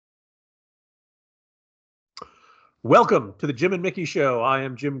Welcome to the Jim and Mickey Show. I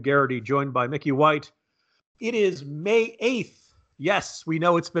am Jim Garrity, joined by Mickey White. It is May 8th. Yes, we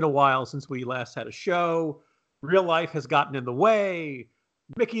know it's been a while since we last had a show. Real life has gotten in the way.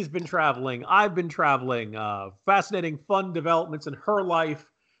 Mickey's been traveling. I've been traveling. Fascinating, fun developments in her life.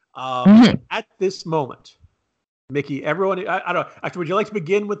 At this moment, Mickey, everyone, I don't know. Actually, would you like to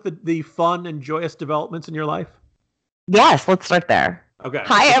begin with the fun and joyous developments in your life? Yes, let's start there. Okay.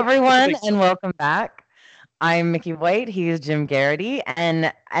 Hi, everyone, and welcome back. I'm Mickey White. He is Jim Garrity,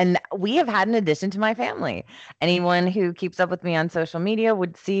 and we have had an addition to my family. Anyone who keeps up with me on social media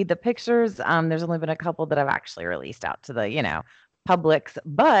would see the pictures. There's only been a couple that I've actually released out to the publics,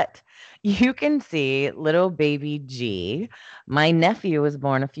 but you can see little baby G. My nephew was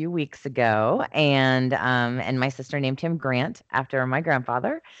born a few weeks ago, and my sister named him Grant after my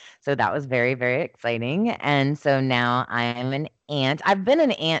grandfather. So that was very, very exciting. And so now I am an aunt. I've been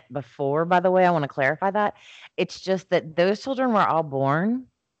an aunt before, by the way. I want to clarify that. It's just that those children were all born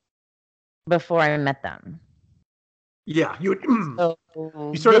before I met them. Yeah, you So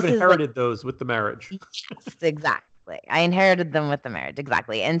sort of inherited those with the marriage. Yes, exactly. I inherited them with the marriage,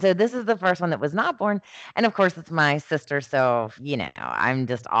 exactly. And so this is the first one that was not born. And of course, it's my sister. So, I'm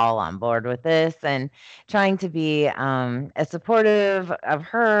just all on board with this and trying to be as supportive of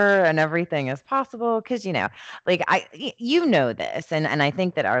her and everything as possible. Because, you know this. And I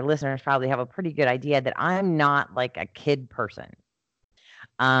think that our listeners probably have a pretty good idea that I'm not like a kid person.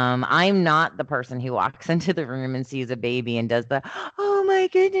 I'm not the person who walks into the room and sees a baby and does the, "Oh my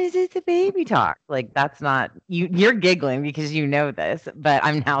goodness, it's a baby" talk. Like that's not you. You're giggling because you know this, but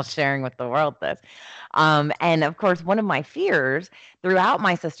I'm now sharing with the world this. And of course, one of my fears throughout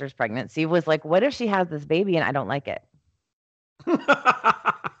my sister's pregnancy was like, what if she has this baby and I don't like it?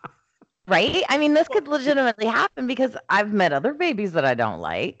 Right? I mean, this could legitimately happen because I've met other babies that I don't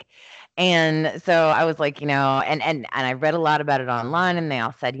like. And so I was like, and I read a lot about it online and they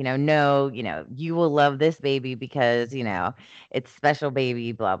all said, no, you will love this baby because, it's special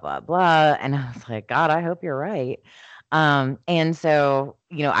baby, blah, blah, blah. And I was like, God, I hope you're right. And so,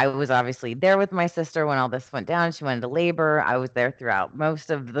 I was obviously there with my sister when all this went down. She went into labor. I was there throughout most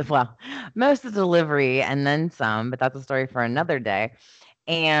of the delivery and then some, but that's a story for another day.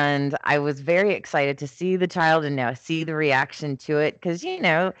 And I was very excited to see the child and now see the reaction to it because,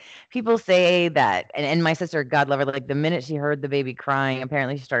 people say that, and my sister, God love her, like the minute she heard the baby crying,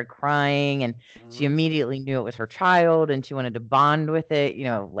 apparently she started crying and she immediately knew it was her child and she wanted to bond with it,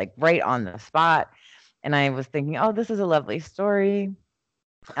 like right on the spot. And I was thinking, oh, this is a lovely story.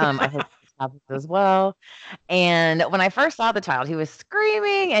 I hope this happens as well. And when I first saw the child, he was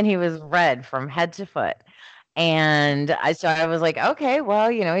screaming and he was red from head to foot. And so I was like, okay, well,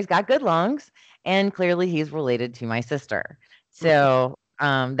 he's got good lungs and clearly he's related to my sister. So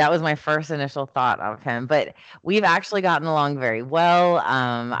that was my first initial thought of him. But we've actually gotten along very well.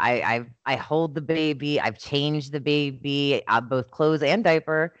 I hold the baby. I've changed the baby, both clothes and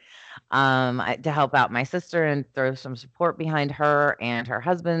diaper, to help out my sister and throw some support behind her and her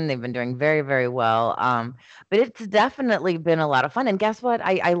husband. They've been doing very, very well. But it's definitely been a lot of fun. And guess what?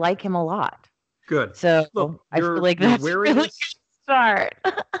 I like him a lot. Good. So look, I feel like that's a really good start.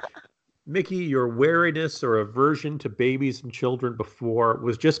 Mickey, your wariness or aversion to babies and children before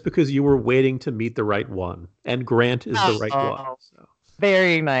was just because you were waiting to meet the right one. And Grant is the right one. So.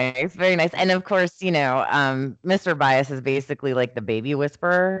 Very nice. Very nice. And of course, Mr. Bias is basically like the baby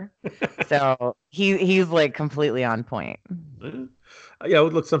whisperer. So he's like completely on point. Yeah,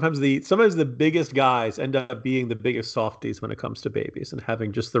 look, sometimes the biggest guys end up being the biggest softies when it comes to babies and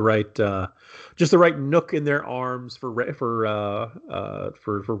having just the right nook in their arms for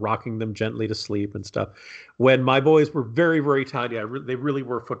rocking them gently to sleep and stuff. When my boys were very, very tiny, they really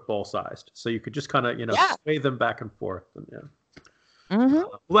were football sized, so you could just kind of sway them back and forth. And, yeah. Mm-hmm.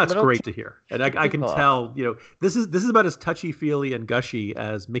 Well, that's great to hear, and I can tell. This is about as touchy feely and gushy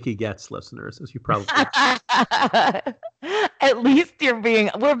as Mickey gets, listeners, as you probably. At least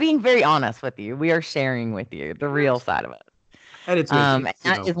we're being very honest with you. We are sharing with you the real side of it, and it's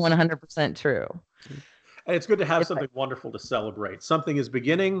that is 100% true. And it's good to have something wonderful to celebrate. Something is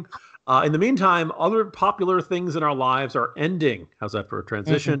beginning. In the meantime, other popular things in our lives are ending. How's that for a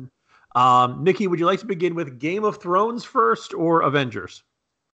transition? Mm-hmm. Mickey, would you like to begin with Game of Thrones first or Avengers?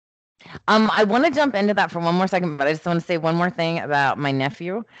 I want to jump into that for one more second, but I just want to say one more thing about my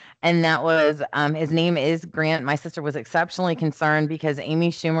nephew, and that was his name is Grant. My sister was exceptionally concerned because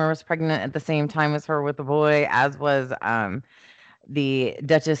Amy Schumer was pregnant at the same time as her with a boy, as was the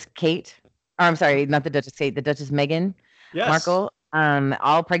Duchess Kate. Or I'm sorry, not the Duchess Kate, the Duchess Meghan Markle.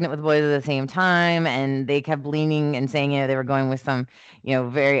 all pregnant with boys at the same time, and they kept leaning and saying, they were going with some,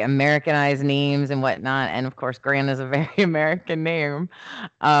 very Americanized names and whatnot. And of course, Gran is a very American name.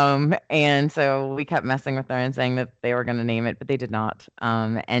 And so we kept messing with her and saying that they were going to name it, but they did not.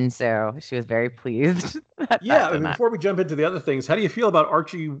 And so she was very pleased. Yeah, I mean, before we jump into the other things, how do you feel about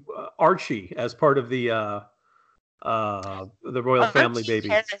Archie as part of the royal family baby?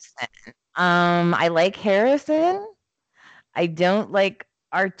 Harrison. I like Harrison. I don't like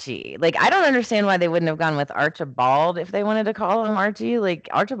Archie. Like, I don't understand why they wouldn't have gone with Archibald if they wanted to call him Archie. Like,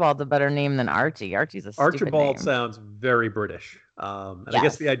 Archibald's a better name than Archie. Archie's a stupid Archibald name. sounds very British. And Yes. I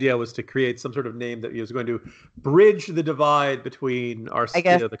guess the idea was to create some sort of name that was going to bridge the divide between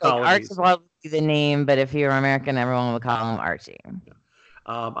the colonies. Archibald would be the name, but if you're American, everyone would call him Archie. Yeah.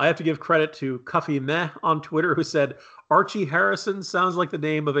 I have to give credit to Cuffy Meh on Twitter, who said, Archie Harrison sounds like the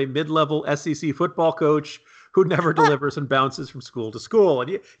name of a mid-level SEC football coach who never delivers and bounces from school to school. And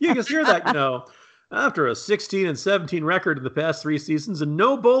you can hear that, after a 16-17 record in the past 3 seasons and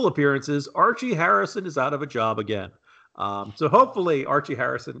no bowl appearances, Archie Harrison is out of a job again. So hopefully Archie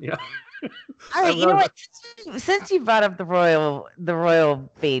Harrison, All right, you know what? Since you brought up the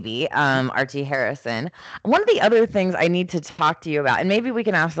royal baby, Archie Harrison, one of the other things I need to talk to you about, and maybe we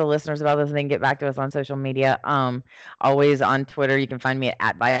can ask the listeners about this and then get back to us on social media. Always on Twitter, you can find me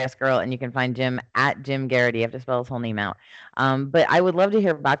at @biasgirl, and you can find Jim at Jim Garrity. You have to spell his whole name out. But I would love to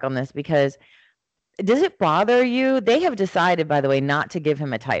hear back on this because does it bother you? They have decided, by the way, not to give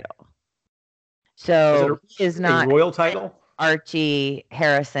him a title. So he is not a royal title. Archie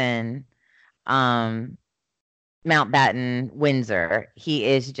Harrison, Mountbatten Windsor. He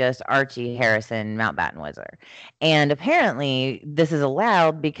is just Archie Harrison Mountbatten Windsor. And apparently this is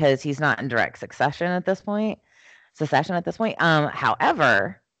allowed because he's not in direct succession at this point.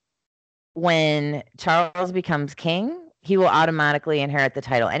 However, when Charles becomes king, he will automatically inherit the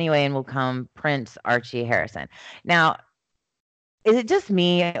title anyway and will become Prince Archie Harrison. Now, is it just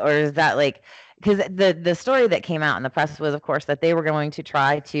me, or is that because the story that came out in the press was, of course, that they were going to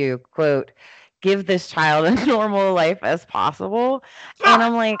try to, quote, give this child a normal life as possible. And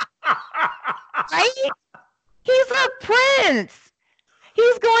I'm like, right? He's a prince.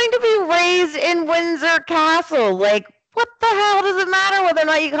 He's going to be raised in Windsor Castle. Like, what the hell does it matter whether or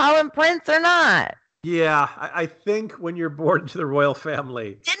not you call him prince or not? Yeah, I think when you're born into the royal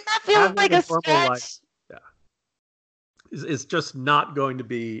family, didn't that feel like a stretch? Is just not going to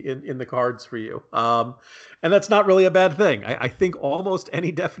be in the cards for you. And that's not really a bad thing. I think almost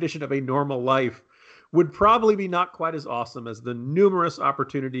any definition of a normal life would probably be not quite as awesome as the numerous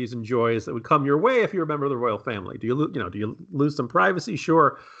opportunities and joys that would come your way if you're a member of the royal family. Do you lose some privacy?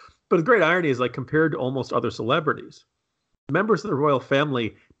 Sure. But the great irony is, compared to almost other celebrities, members of the royal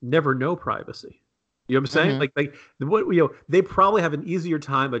family never know privacy. You know what I'm saying? Mm-hmm. They probably have an easier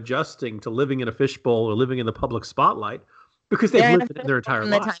time adjusting to living in a fishbowl or living in the public spotlight because they've lived it their entire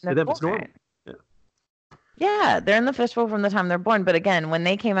life. For them, it's normal. Yeah, they're in the fishbowl from the time they're born. But again, when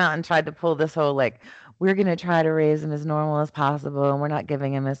they came out and tried to pull this whole, we're going to try to raise him as normal as possible, and we're not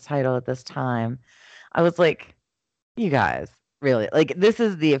giving him his title at this time, I was like, you guys, really? This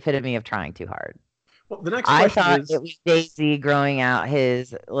is the epitome of trying too hard. Well, the next question I thought it was Daisy growing out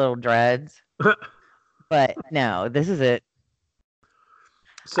his little dreads. But no, this is it.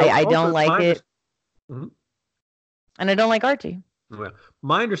 So I don't like it. Mm-hmm. And I don't like Archie. Well,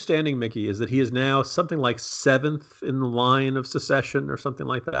 my understanding, Mickey, is that he is now something like 7th in the line of succession or something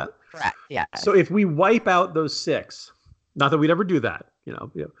like that. Correct, yeah. So if we wipe out those 6, not that we'd ever do that,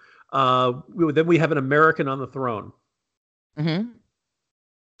 then we have an American on the throne. Mm-hmm.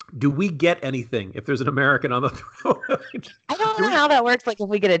 Do we get anything if there's an American on the throne? I don't know how that works. If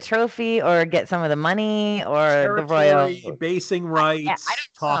we get a trophy or get some of the money or the royal basing rights,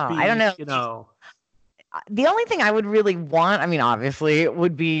 coffee. I don't know. The only thing I would really want, obviously,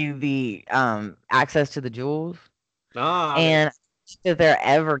 would be the access to the jewels. And if they're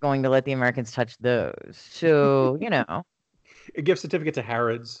ever going to let the Americans touch those. So, a gift certificate to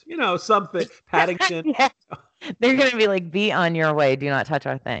Harrods, something, Paddington. Yeah. They're going to be be on your way. Do not touch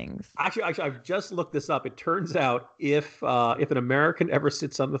our things. Actually, I've just looked this up. It turns out if an American ever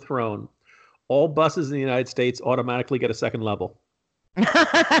sits on the throne, all buses in the United States automatically get a second level.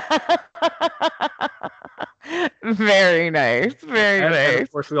 Very nice. Very nice. And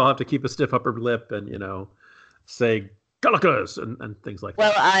of course, we all have to keep a stiff upper lip and, say Gullickers and things like that.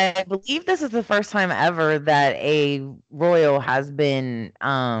 Well, I believe this is the first time ever that a royal has been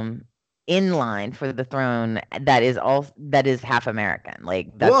in line for the throne that is half American.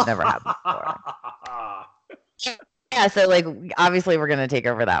 That's never happened before. Yeah, so obviously we're gonna take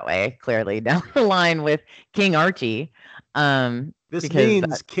over that way, clearly down the line with King Archie. This because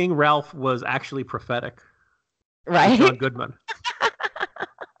means King Ralph was actually prophetic. right. John Goodman.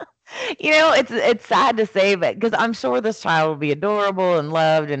 It's sad to say, but because I'm sure this child will be adorable and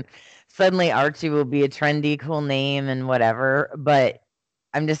loved, and suddenly Archie will be a trendy, cool name and whatever. But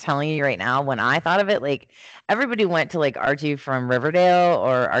I'm just telling you right now, when I thought of it, like everybody went to like Archie from Riverdale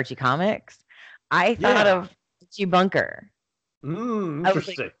or Archie Comics. I thought Yeah. of Archie Bunker. I was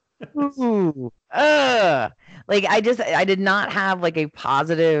like, Interesting. ooh, like I did not have like a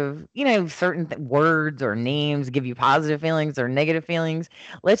positive, certain words or names give you positive feelings or negative feelings.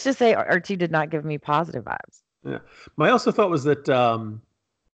 Let's just say Archie did not give me positive vibes. Yeah. My also thought was that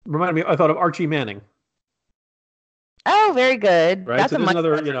reminded me. I thought of Archie Manning. Oh, very good. Right. That's So a there's much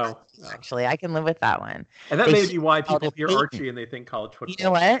another, better actually. I can live with that one. and that They may should be why have called people him hear Peyton. Archie and they think college football. You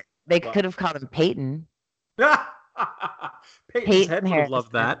know what? They Wow. could have called him Peyton. Peyton's Head would have Harrison.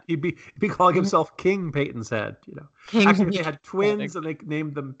 loved that. He'd be calling himself King Peyton's Head. King Actually, if they had twins and they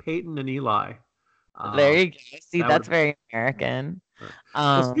named them Peyton and Eli. There you go. See, that that's very American.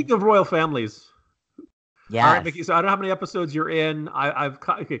 Well, speaking of royal families. Yes. All right, Mickey. So I don't know how many episodes you're in.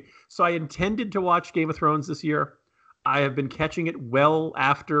 Okay. So I intended to watch Game of Thrones this year. I have been catching it well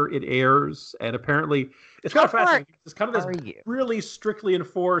after it airs, and apparently it's kind of fascinating. It's kind of this really strictly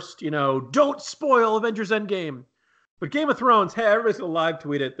enforced, don't spoil Avengers Endgame. But Game of Thrones, hey, everybody's gonna live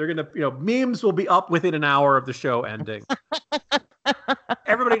tweet it. They're gonna, memes will be up within an hour of the show ending.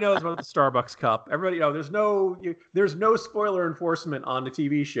 Everybody knows about the Starbucks cup. Everybody, there's no spoiler enforcement on the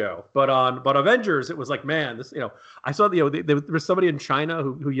TV show. But Avengers, it was like, man, this, I saw there was somebody in China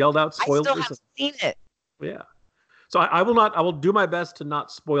who yelled out spoilers. I still haven't seen it. Yeah. So I will do my best to not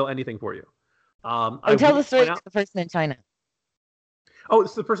spoil anything for you. Tell the story of the person in China. Oh,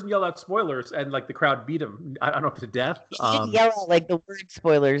 it's the person yelled out spoilers and like the crowd beat him. I don't know, to death. He didn't yell out like the word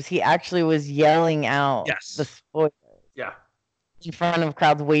spoilers. He actually was yelling out the spoilers. Yeah. In front of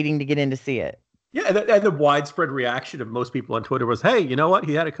crowds waiting to get in to see it. Yeah, and the widespread reaction of most people on Twitter was, hey, you know what?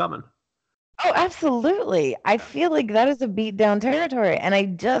 He had it coming. Oh, absolutely. I feel like that is a beat down territory. And I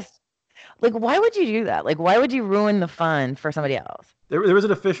just, like, why would you do that? Like, why would you ruin the fun for somebody else? There was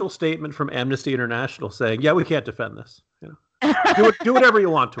an official statement from Amnesty International saying, yeah, we can't defend this. Do whatever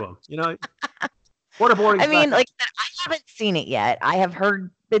you want to him. What a boring. I mean, like I haven't seen it yet. I have heard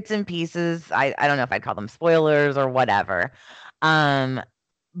bits and pieces. I don't know if I'd call them spoilers or whatever.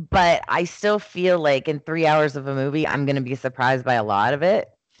 But I still feel like in 3 hours of a movie, I'm going to be surprised by a lot of it.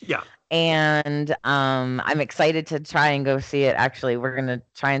 Yeah. And I'm excited to try and go see it. Actually, we're going to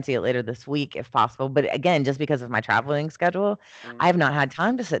try and see it later this week if possible. But again, just because of my traveling schedule, I have not had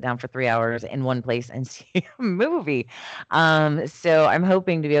time to sit down for 3 hours in one place and see a movie. So I'm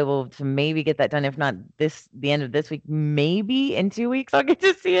hoping to be able to maybe get that done. If not the end of this week, maybe in 2 weeks I'll get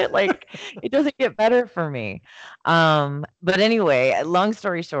to see it. Like it doesn't get better for me. But anyway, long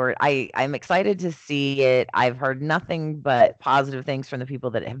story short, I'm excited to see it. I've heard nothing but positive things from the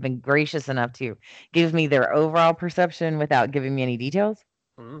people that have been gracious enough to give me their overall perception without giving me any details.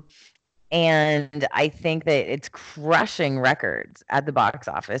 Mm-hmm. And I think that it's crushing records at the box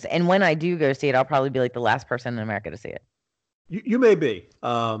office. And when I do go see it, I'll probably be like the last person in America to see it. You may be.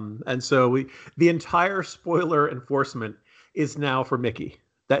 And so the entire spoiler enforcement is now for Mickey.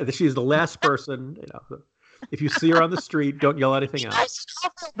 That she's the last person, If you see her on the street, don't yell anything out. I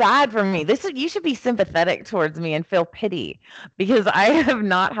feel bad for me. You should be sympathetic towards me and feel pity because I have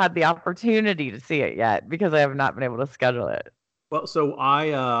not had the opportunity to see it yet because I have not been able to schedule it. Well, so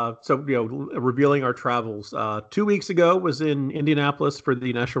revealing our travels. 2 weeks ago was in Indianapolis for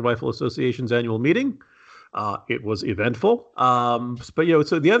the National Rifle Association's annual meeting. It was eventful. But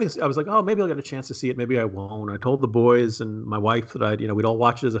so the other thing, I was like, oh, maybe I'll get a chance to see it. Maybe I won't. I told the boys and my wife that we'd all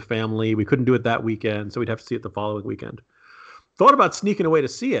watch it as a family. We couldn't do it that weekend, so we'd have to see it the following weekend. Thought about sneaking away to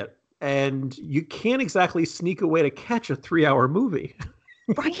see it, and you can't exactly sneak away to catch a 3-hour movie.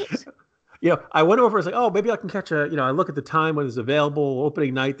 Right. I went over and was like, oh, maybe I can catch I look at the time when it was available.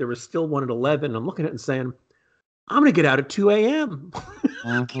 Opening night, there was still one at 11. I'm looking at it and saying, I'm going to get out at 2 a.m.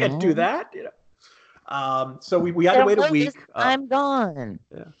 Can't do that, So we had to wait a week. I'm gone.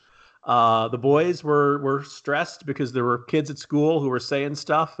 Yeah. The boys were stressed because there were kids at school who were saying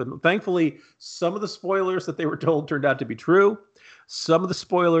stuff. And thankfully, some of the spoilers that they were told turned out to be true. Some of the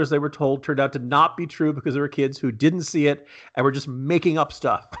spoilers they were told turned out to not be true because there were kids who didn't see it and were just making up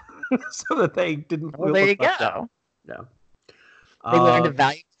stuff so that they didn't. Well, there you go. Yeah. They learned a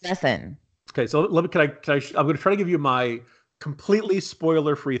valuable lesson. Okay, so I'm going to try to give you my completely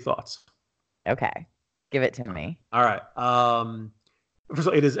spoiler-free thoughts. Okay. Give it to me. All right. First of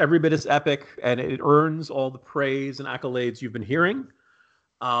all, it is every bit as epic, and it earns all the praise and accolades you've been hearing.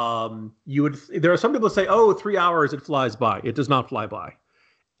 There are some people that say, oh, 3 hours, it flies by. It does not fly by.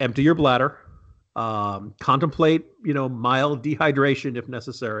 Empty your bladder. Contemplate, mild dehydration if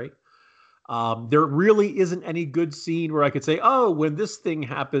necessary. There really isn't any good scene where I could say, oh, when this thing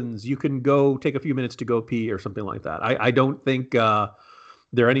happens, you can go take a few minutes to go pee or something like that. I don't think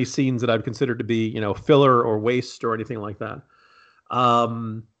there are any scenes that I'd consider to be, filler or waste or anything like that.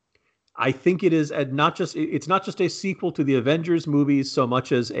 I think it is it's not just a sequel to the Avengers movies so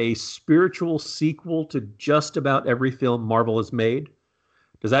much as a spiritual sequel to just about every film Marvel has made.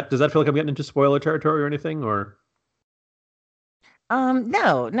 Does that feel like I'm getting into spoiler territory or anything, or?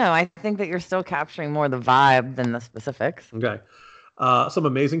 No, I think that you're still capturing more the vibe than the specifics. Okay. Some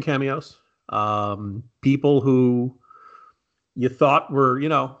amazing cameos. People who you thought were,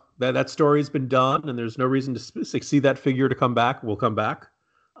 that story's been done and there's no reason to see that figure to come back, will come back.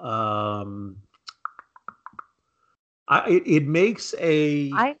 It makes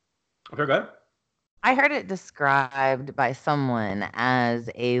a... Okay, go ahead. I heard it described by someone as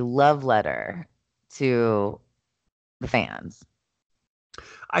a love letter to the fans.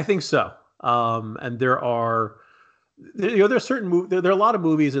 I think so. And there are certain there are a lot of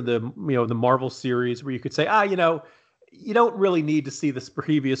movies in the the Marvel series where you could say, you don't really need to see this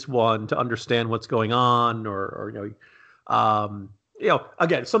previous one to understand what's going on, or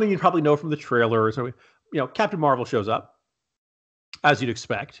again, something you'd probably know from the trailer or something. Captain Marvel shows up, as you'd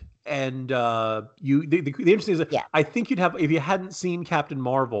expect, and the interesting is that I think you'd have, if you hadn't seen Captain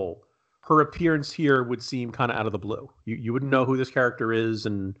Marvel, her appearance here would seem kind of out of the blue. You wouldn't know who this character is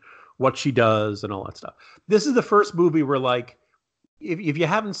and what she does and all that stuff. This is the first movie where, like, if you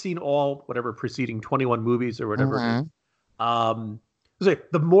haven't seen all whatever preceding 21 movies or whatever,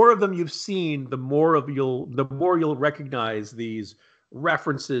 the more of them you've seen, the more you'll recognize these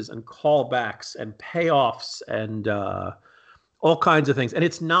references and callbacks and payoffs and all kinds of things. And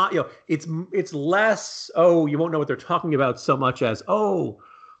it's not, it's less, oh, you won't know what they're talking about so much as, oh,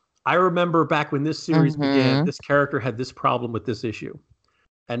 I remember back when this series began, this character had this problem with this issue.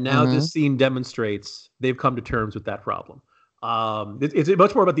 And now this scene demonstrates they've come to terms with that problem. It's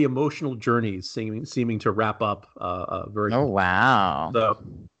much more about the emotional journeys seeming to wrap up very quickly. Wow.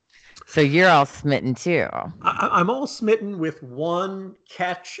 So you're all smitten too. I'm all smitten with one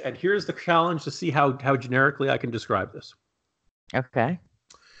catch, and here's the challenge to see how generically I can describe this. Okay.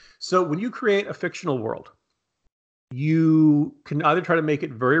 So when you create a fictional world, you can either try to make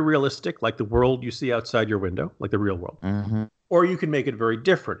it very realistic, like the world you see outside your window, like the real world, or you can make it very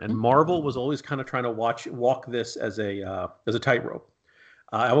different. And Marvel was always kind of trying to walk this as a tightrope.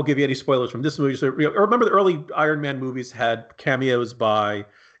 I won't give you any spoilers from this movie. So remember, the early Iron Man movies had cameos by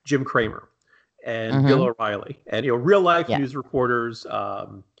Jim Cramer and Bill O'Reilly, and real life news reporters.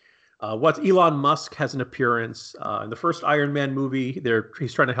 Elon Musk has an appearance in the first Iron Man movie.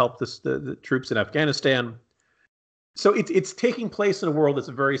 He's trying to help the troops in Afghanistan. So it's taking place in a world that's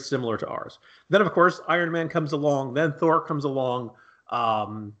very similar to ours. Then, of course, Iron Man comes along. Then Thor comes along.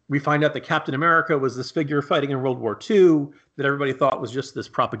 We find out that Captain America was this figure fighting in World War II that everybody thought was just this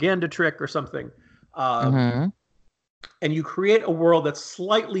propaganda trick or something. And you create a world that's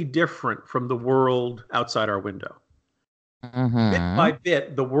slightly different from the world outside our window. Bit by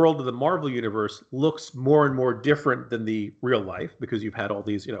bit, the world of the Marvel Universe looks more and more different than the real life because you've had all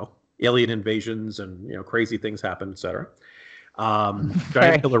these, alien invasions and crazy things happen, etc.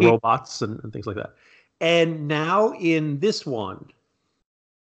 Giant killer robots and things like that. And now in this one,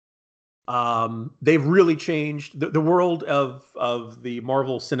 they've really changed. The world of the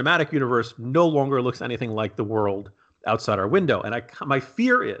Marvel Cinematic Universe no longer looks anything like the world outside our window. And my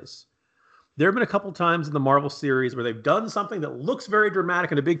fear is there have been a couple times in the Marvel series where they've done something that looks very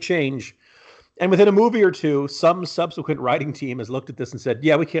dramatic and a big change. And within a movie or two, some subsequent writing team has looked at this and said,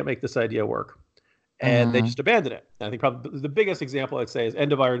 yeah, we can't make this idea work. And they just abandon it. And I think probably the biggest example I'd say is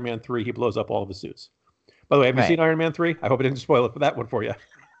end of Iron Man 3, he blows up all of his suits. By the way, have you seen Iron Man 3? I hope I didn't spoil it for that one for you.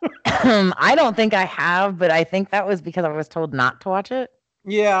 I don't think I have, but I think that was because I was told not to watch it.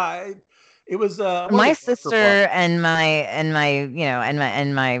 Yeah, it was my sister and my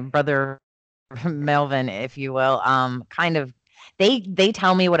brother Melvin, if you will, kind of they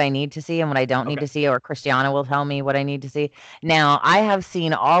tell me what I need to see and what I don't need to see, or Christiana will tell me what I need to see. Now, I have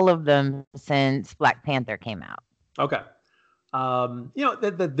seen all of them since Black Panther came out. Okay.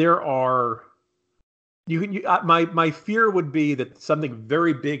 That there are my fear would be that something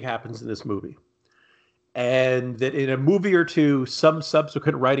very big happens in this movie. And that in a movie or two, some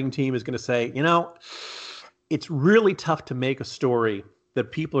subsequent writing team is going to say, it's really tough to make a story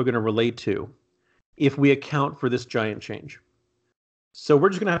that people are going to relate to if we account for this giant change. So we're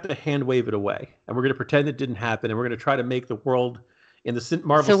just going to have to hand wave it away. And we're going to pretend it didn't happen. And we're going to try to make the world in the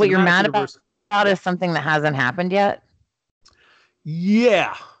Marvel So what you're Cinematic mad Universe. about is something that hasn't happened yet?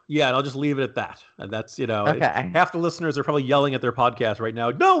 Yeah. Yeah, and I'll just leave it at that. And that's, Okay. half the listeners are probably yelling at their podcast right now.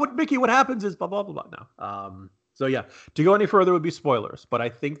 No, what happens is blah, blah, blah, blah. No. So yeah, to go any further would be spoilers, but I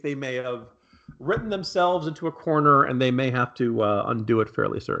think they may have written themselves into a corner and they may have to undo it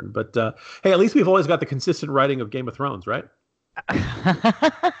fairly certain. But hey, at least we've always got the consistent writing of Game of Thrones, right?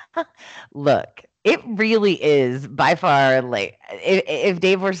 Look, it really is by far like if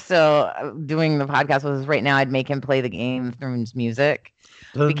Dave were still doing the podcast with us right now, I'd make him play the Game of Thrones music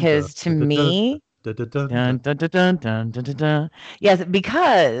Dun, dun, because to dun, dun, me, dun, dun, dun, dun, dun. dun, dun, dun, dun, dun, dun, dun. Yes,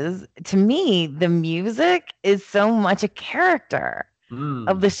 because to me, the music is so much a character of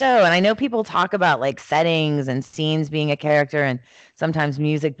Mm. the show. And I know people talk about like settings and scenes being a character and sometimes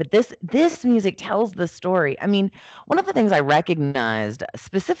music, but this music tells the story. I mean, one of the things I recognized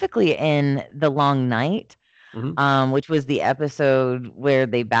specifically in The Long Night, Mhm. which was the episode where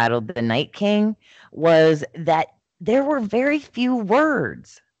they battled the Night King, was that there were very few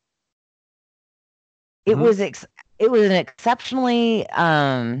words. It Mhm. was it was an exceptionally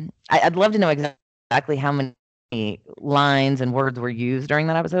I'd love to know exactly how many lines and words were used during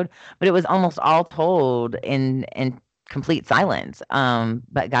that episode, but it was almost all told in complete silence,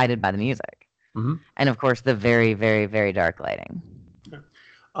 but guided by the music. Mhm. And of course the very, very, very dark lighting.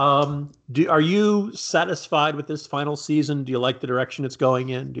 Are you satisfied with this final season? Do you like the direction it's going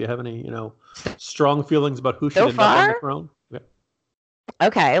in? Do you have any, strong feelings about who should So end up on the far, throne? Okay.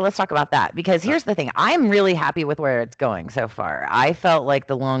 okay, let's talk about that because here's the thing. I'm really happy with where it's going so far. I felt like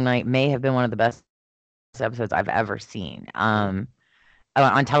The Long Night may have been one of the best episodes I've ever seen on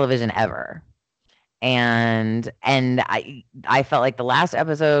television ever. And I felt like the last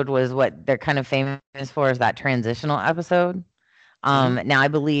episode was what they're kind of famous for, is that transitional episode. Now I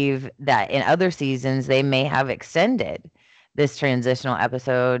believe that in other seasons they may have extended this transitional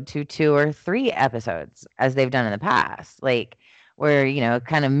episode to 2 or 3 episodes as they've done in the past, like where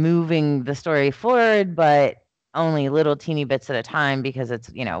kind of moving the story forward, but only little teeny bits at a time because it's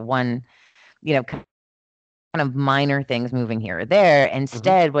one kind of minor things moving here or there.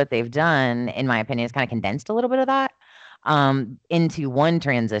 Instead, what they've done, in my opinion, is kind of condensed a little bit of that into one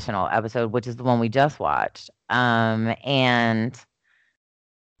transitional episode, which is the one we just watched. And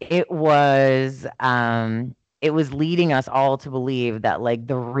it was leading us all to believe that like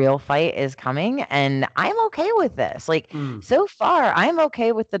the real fight is coming, and I'm okay with this. Like Mm. so far, I'm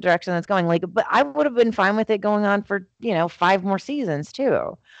okay with the direction that's going. Like, but I would have been fine with it going on for 5 more seasons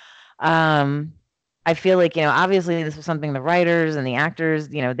too. I feel like, obviously this was something the writers and the actors,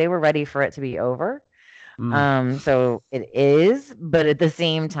 they were ready for it to be over. Mm. So it is, but at the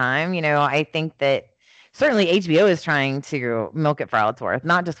same time, I think that certainly HBO is trying to milk it for all it's worth,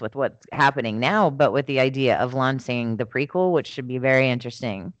 not just with what's happening now, but with the idea of launching the prequel, which should be very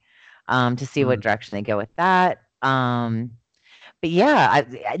interesting to see what direction they go with that. But yeah,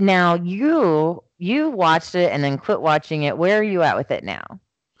 now you watched it and then quit watching it. Where are you at with it now?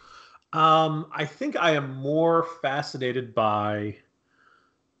 I think I am more fascinated by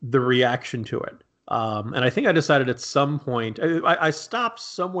the reaction to it. And I think I decided at some point, I stopped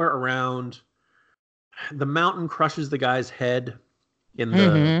somewhere around the mountain crushes the guy's head in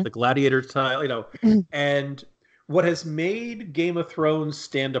the gladiator style, and what has made Game of Thrones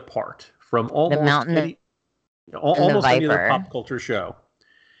stand apart from The almost mountain any and the almost any other viper. pop culture show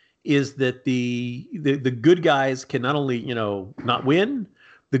is that the good guys can not only not win,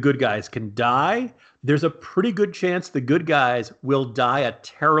 the good guys can die. There's a pretty good chance the good guys will die a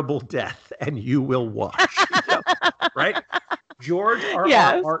terrible death, and you will watch. Right? George R. R.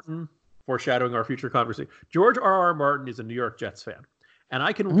 Yes. Martin, foreshadowing our future conversation. George R. R. Martin is a New York Jets fan, and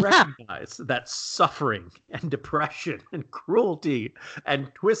I can recognize that suffering and depression and cruelty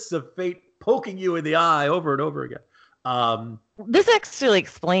and twists of fate poking you in the eye over and over again. This actually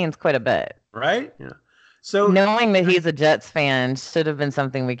explains quite a bit. Right? Yeah. So knowing that he's a Jets fan should have been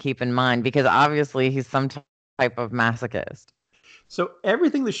something we keep in mind because obviously he's some type of masochist. So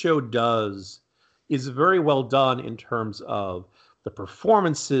everything the show does is very well done in terms of the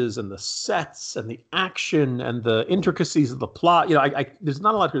performances and the sets and the action and the intricacies of the plot. There's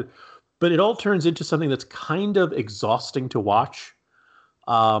not a lot to it, but it all turns into something that's kind of exhausting to watch,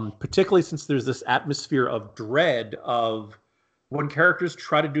 particularly since there's this atmosphere of dread of when characters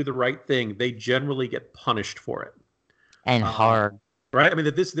try to do the right thing, they generally get punished for it. And hard. Right? I mean,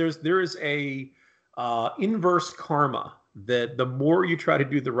 there is a inverse karma that the more you try to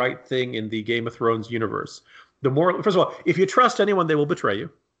do the right thing in the Game of Thrones universe, the more, first of all, if you trust anyone, they will betray you.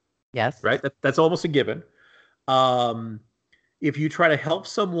 Yes. Right? That's almost a given. if you try to help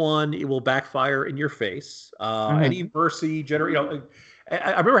someone, it will backfire in your face. Any mercy, I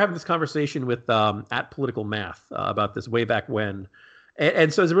remember having this conversation with at Political Math about this way back when,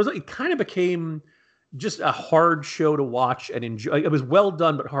 and so as a result, it kind of became just a hard show to watch and enjoy. It was well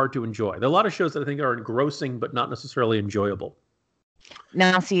done, but hard to enjoy. There are a lot of shows that I think are engrossing, but not necessarily enjoyable.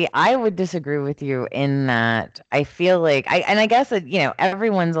 Now, see, I would disagree with you in that I feel like I guess that,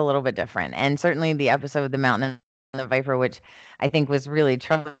 everyone's a little bit different. And certainly the episode The Mountain and the Viper, which I think was really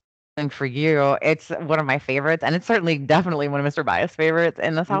troubling for you, it's one of my favorites, and it's certainly definitely one of Mr. Bias' favorites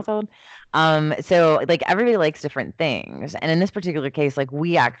in this household. So like everybody likes different things. And in this particular case, like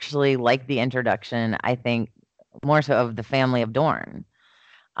we actually like the introduction, I think, more so of the family of Dorne,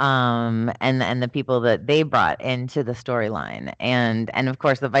 and the people that they brought into the storyline, and of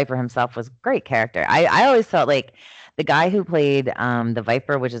course the Viper himself was a great character. I always felt like the guy who played the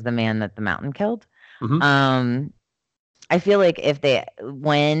Viper, which is the man that the Mountain killed. I feel like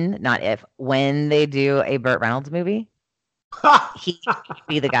when they do a Burt Reynolds movie, he should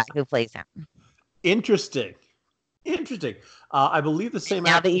be the guy who plays him. Interesting. I believe the same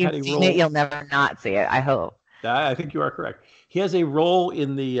actor had a role. Now that you've seen it, you'll never not see it, I hope. I think you are correct. He has a role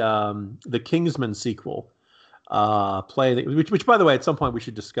in the Kingsman sequel, which, by the way, at some point we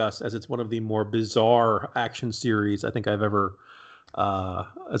should discuss, as it's one of the more bizarre action series I think I've ever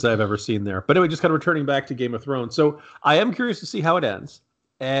seen there. But anyway, just kind of returning back to Game of Thrones. So I am curious to see how it ends.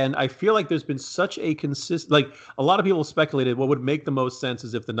 And I feel like there's been such a a lot of people speculated what would make the most sense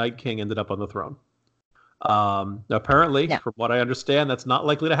is if the Night King ended up on the throne. Apparently, from what I understand, that's not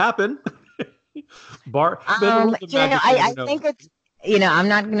likely to happen. I think it's, I'm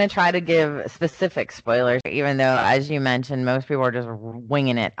not going to try to give specific spoilers, even though, as you mentioned, most people are just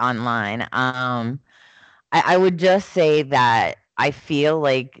winging it online. I would just say that I feel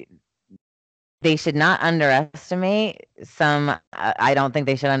like they should not underestimate I don't think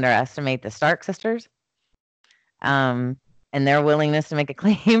they should underestimate the Stark sisters, and their willingness to make a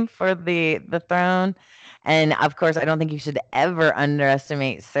claim for the throne. And of course, I don't think you should ever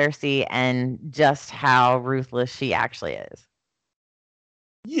underestimate Cersei and just how ruthless she actually is.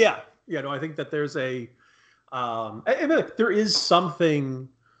 Yeah. No, I think that there's there is something,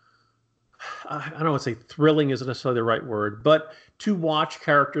 I don't want to say thrilling isn't necessarily the right word, but to watch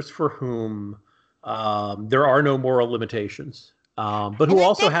characters for whom there are no moral limitations, but who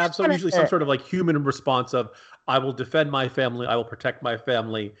also have usually some sort of like human response of, I will defend my family, I will protect my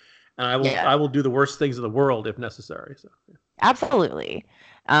family, and I will do the worst things in the world if necessary. So, yeah. Absolutely.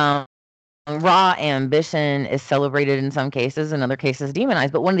 Raw ambition is celebrated in some cases, in other cases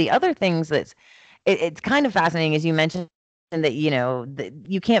demonized. But one of the other things that's it's kind of fascinating is you mentioned that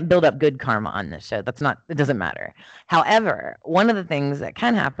you can't build up good karma on this show. It doesn't matter. However, one of the things that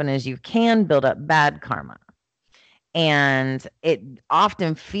can happen is you can build up bad karma. And it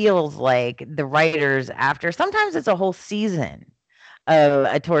often feels like the writers, after sometimes it's a whole season of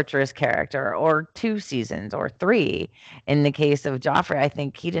a torturous character, or 2 seasons, or 3. In the case of Joffrey, I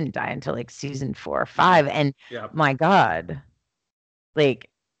think he didn't die until like season 4 or 5. And my God, like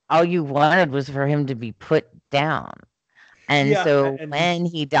all you wanted was for him to be put down. And when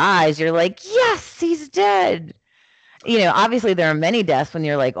he dies, you're like, yes, he's dead. Obviously there are many deaths when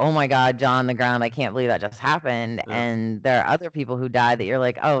you're like, oh my God, John on the ground, I can't believe that just happened. Yeah. And there are other people who died that you're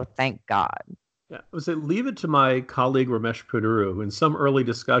like, oh, thank God. Yeah, I would say leave it to my colleague Ramesh Puduru, who in some early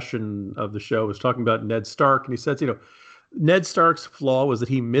discussion of the show was talking about Ned Stark, and he says, Ned Stark's flaw was that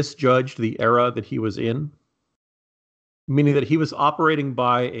he misjudged the era that he was in, meaning that he was operating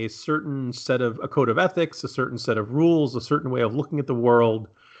by a code of ethics, a certain set of rules, a certain way of looking at the world,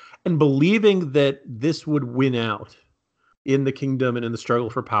 and believing that this would win out in the kingdom and in the struggle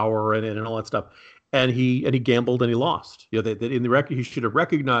for power and all that stuff. And he gambled and he lost. That in the record, he should have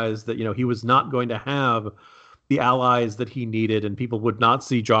recognized that he was not going to have the allies that he needed, and people would not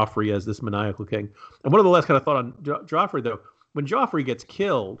see Joffrey as this maniacal king. And one of the last kind of thought on Joffrey, though, when Joffrey gets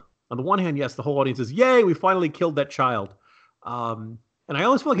killed, on the one hand, yes, the whole audience says, "Yay, we finally killed that child." And I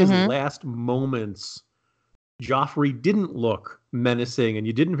always feel like his last moments, Joffrey didn't look menacing, and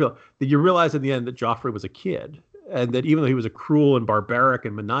you didn't feel that you realized in the end that Joffrey was a kid, and that even though he was a cruel and barbaric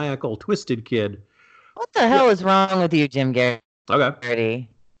and maniacal, twisted kid. What the hell is wrong with you, Jim Garrity? Okay.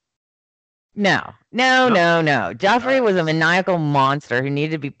 No. Joffrey was a maniacal monster who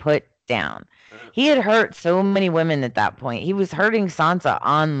needed to be put down. He had hurt so many women at that point. He was hurting Sansa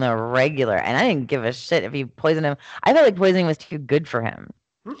on the regular, and I didn't give a shit if he poisoned him. I felt like poisoning was too good for him.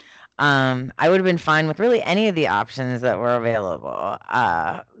 I would have been fine with really any of the options that were available.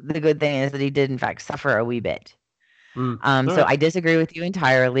 The good thing is that he did, in fact, suffer a wee bit. So I disagree with you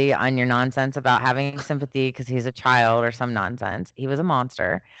entirely on your nonsense about having sympathy because he's a child or some nonsense. He was a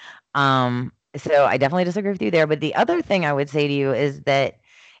monster. So I definitely disagree with you there. But the other thing I would say to you is that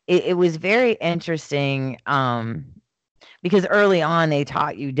it was very interesting because early on they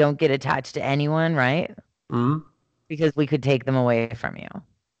taught you don't get attached to anyone, right? Because we could take them away from you.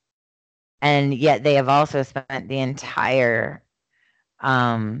 And yet they have also spent the entire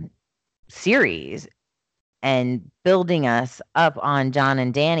series and building us up on John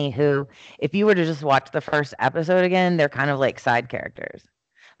and Danny, who, if you were to just watch the first episode again, they're kind of like side characters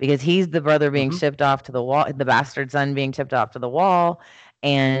because he's the brother being shipped off to the wall, the bastard son being shipped off to the wall,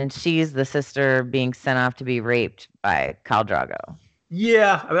 and she's the sister being sent off to be raped by Khal Drogo.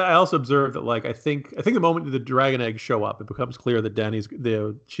 Yeah, I also observed that, like, I think the moment the dragon eggs show up, it becomes clear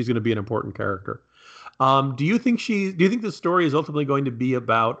that she's going to be an important character. Do you think the story is ultimately going to be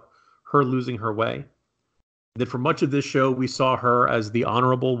about her losing her way? That for much of this show, we saw her as the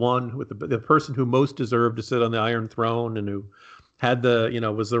honorable one, with the person who most deserved to sit on the Iron Throne and who had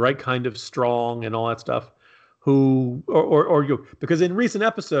was the right kind of strong and all that stuff. Because in recent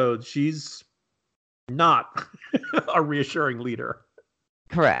episodes, she's not a reassuring leader.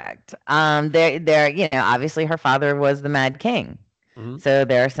 Correct. Obviously her father was the Mad King. So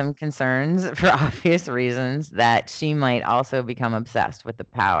there are some concerns for obvious reasons that she might also become obsessed with the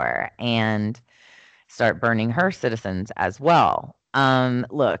power and start burning her citizens as well.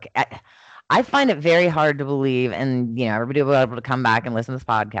 Look, I find it very hard to believe, and everybody will be able to come back and listen to this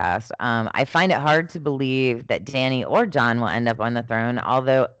podcast. I find it hard to believe that Danny or John will end up on the throne,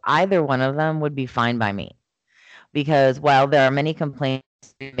 although either one of them would be fine by me. Because while there are many complaints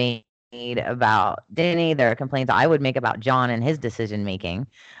made about Danny, there are complaints I would make about John and his decision making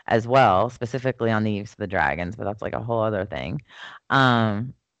as well, specifically on the use of the dragons, but that's like a whole other thing.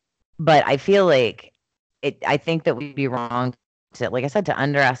 But I feel like I think that we'd be wrong to, like I said, to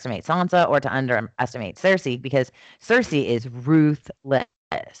underestimate Sansa or to underestimate Cersei, because Cersei is ruthless.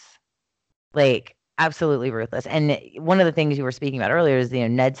 Like, absolutely ruthless. And one of the things you were speaking about earlier is,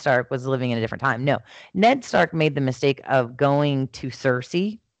 Ned Stark was living in a different time. No, Ned Stark made the mistake of going to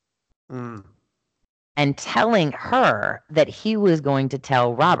Cersei and telling her that he was going to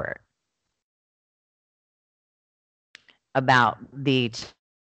tell Robert about the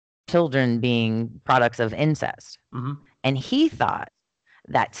children being products of incest. And he thought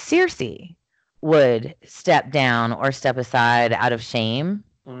that Cersei would step down or step aside out of shame.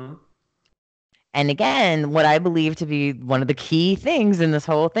 And again, what I believe to be one of the key things in this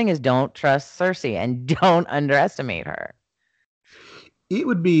whole thing is don't trust Cersei and don't underestimate her. It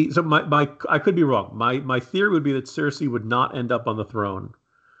would be, so I could be wrong. My theory would be that Cersei would not end up on the throne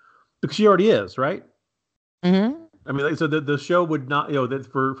because she already is, right? I mean, so the show would not, that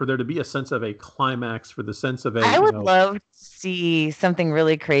for there to be a sense of a climax, for the sense of I would love to see something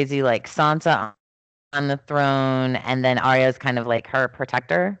really crazy like Sansa on the throne, and then Arya's kind of like her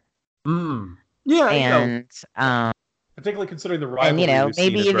protector. Yeah, and particularly considering the rivalry, and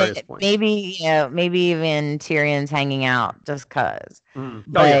maybe even Tyrion's hanging out just cause.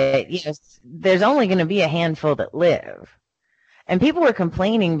 But there's only going to be a handful that live. And people were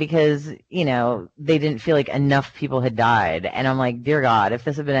complaining because, they didn't feel like enough people had died. And I'm like, dear God, if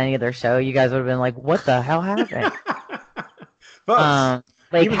this had been any other show, you guys would have been like, what the hell happened?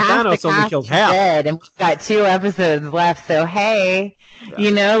 Like even half Thanos the only cast killed is half. dead, and we've got 2 episodes left. So hey,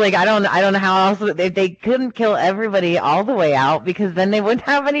 like I don't know how else they couldn't kill everybody all the way out, because then they wouldn't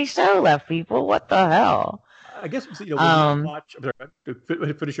have any show left. People, what the hell? I guess when you watch. I'm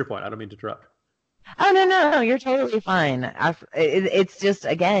sorry, finish your point. I don't mean to interrupt. Oh, no, you're totally fine. It's just,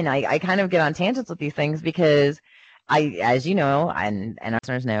 again, I kind of get on tangents with these things because as you know, and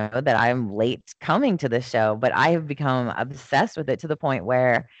listeners know, that I'm late coming to this show, but I have become obsessed with it to the point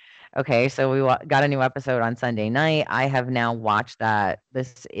where, okay, so we got a new episode on Sunday night. I have now watched that.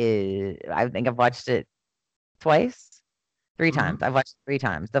 I think I've watched it twice, 3 times. I've watched it 3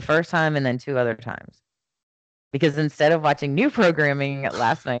 times. The first time and then 2 other times. Because instead of watching new programming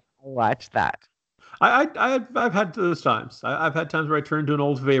last night, I watched that. I've had those times. I've had times where I turn to an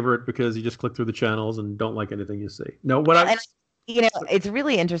old favorite because you just click through the channels and don't like anything you see. No, it's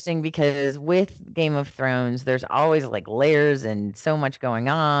really interesting because with Game of Thrones, there's always like layers and so much going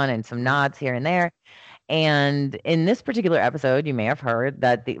on and some nods here and there. And in this particular episode, you may have heard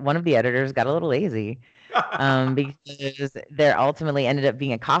that one of the editors got a little lazy because there ultimately ended up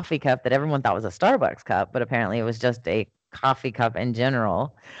being a coffee cup that everyone thought was a Starbucks cup, but apparently it was just a coffee cup in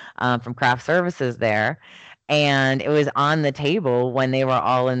general from craft services there. And it was on the table when they were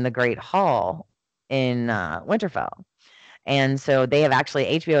all in the Great Hall in Winterfell. And so they have actually,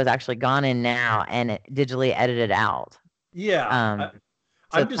 HBO has actually gone in now and digitally edited out. Yeah.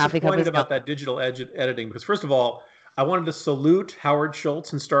 So I'm coffee disappointed companies about that digital editing because, first of all, I wanted to salute Howard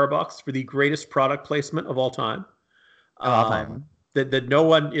Schultz and Starbucks for the greatest product placement of all time. of all time. That no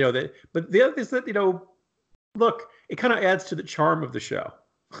one, but the other is that, look, it kind of adds to the charm of the show.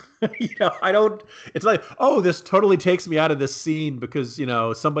 I don't, it's like, oh, this totally takes me out of this scene because,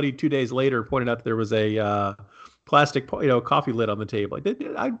 somebody 2 days later pointed out that there was a plastic, coffee lid on the table.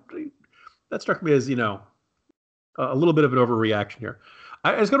 That struck me as, a little bit of an overreaction here.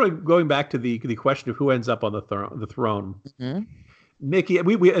 I was going back to the question of who ends up on the throne. Mm-hmm. Mickey,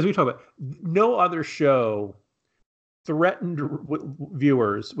 we as we talk about, no other show threatened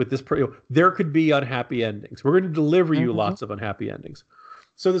viewers with this. There could be unhappy endings. We're going to deliver you lots of unhappy endings.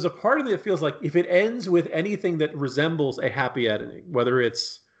 So there's a part of it that feels like if it ends with anything that resembles a happy ending, whether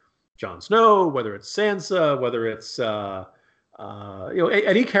it's Jon Snow, whether it's Sansa, whether it's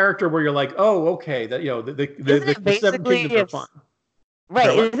any character where you're like, oh, okay, that the Seven Kingdoms are fun.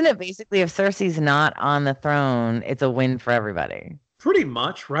 Right. Isn't it basically if Cersei's not on the throne, it's a win for everybody? Pretty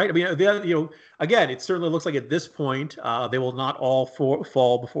much, right? I mean, again, it certainly looks like at this point, they will not all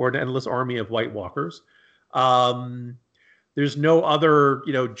fall before an endless army of White Walkers. There's no other,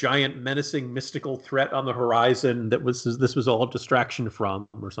 giant, menacing, mystical threat on the horizon this was all a distraction from,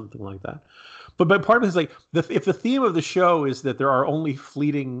 or something like that. But part of it is like, if the theme of the show is that there are only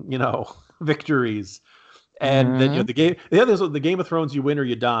fleeting, victories, and then the Game of Thrones, you win or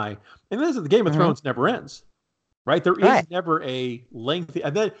you die, and then the Game of Thrones never ends. Right, there is never a lengthy,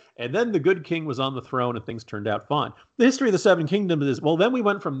 and then the good king was on the throne and things turned out fine. The history of the Seven Kingdoms is, well, then we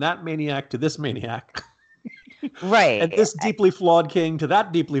went from that maniac to this maniac, right, and this deeply flawed king to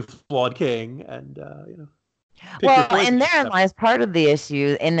that deeply flawed king, and Well, and therein lies part of the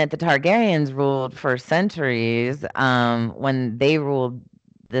issue in that the Targaryens ruled for centuries when they ruled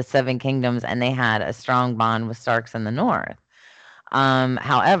the Seven Kingdoms, and they had a strong bond with Starks in the north.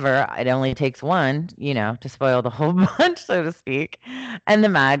 However, it only takes one, to spoil the whole bunch, so to speak. And the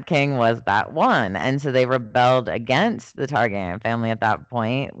Mad King was that one. And so they rebelled against the Targaryen family at that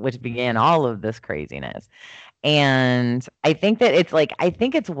point, which began all of this craziness. And I think that I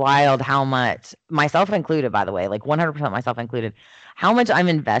think it's wild how much, myself included, by the way, like 100% myself included, how much I'm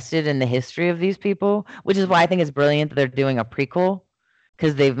invested in the history of these people, which is why I think it's brilliant that they're doing a prequel,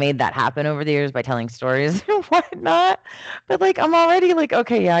 because they've made that happen over the years by telling stories and whatnot. But I'm already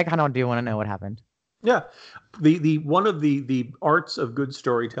okay, yeah, I kind of do want to know what happened. Yeah, the one of the arts of good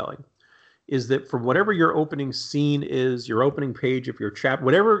storytelling is that from whatever your opening scene is, your opening page of your chapter,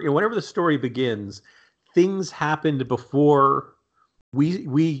 whenever the story begins, things happened before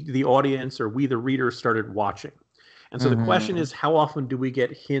we the audience or we the reader started watching. And so the question is, how often do we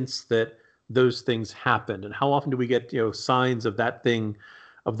get hints that those things happened, and how often do we get signs of that thing,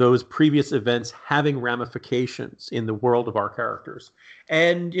 of those previous events having ramifications in the world of our characters?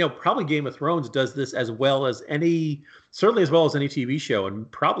 And probably Game of Thrones does this as well as certainly as well as any TV show, and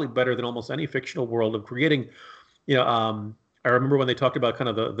probably better than almost any fictional world of creating. I remember when they talked about kind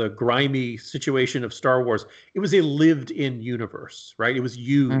of the grimy situation of Star Wars. It was a lived-in universe, right? It was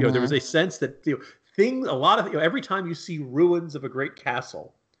there was a sense that every time you see ruins of a great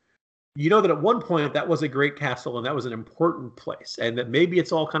castle, that at one point that was a great castle and that was an important place, and that maybe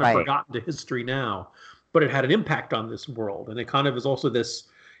it's all kind of forgotten to history now, but it had an impact on this world, and it kind of is also this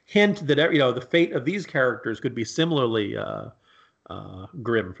hint that the fate of these characters could be similarly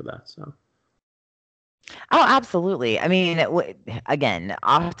grim for that. So. Oh, absolutely. I mean, again,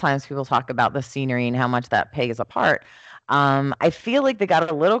 oftentimes people talk about the scenery and how much that plays a part. I feel like they got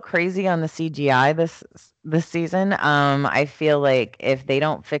a little crazy on the CGI this season. I feel like if they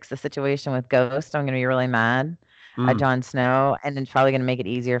don't fix the situation with Ghost, I'm going to be really mad at Jon Snow, and it's probably going to make it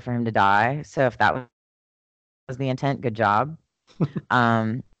easier for him to die. So if that was the intent, good job.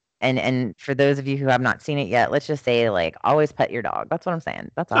 And for those of you who have not seen it yet, let's just say always pet your dog. That's what I'm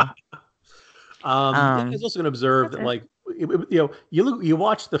saying. That's all. I was also going to observe that you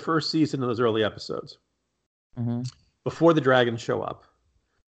watch the first season of those early episodes before the dragons show up,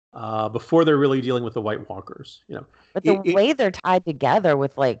 before they're really dealing with the White Walkers. But the way they're tied together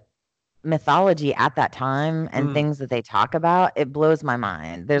with mythology at that time and things that they talk about, it blows my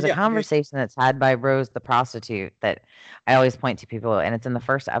mind. There's a conversation that's had by Rose the prostitute that I always point to people, and it's in the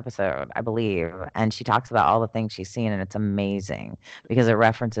first episode, I believe, and she talks about all the things she's seen, and it's amazing because it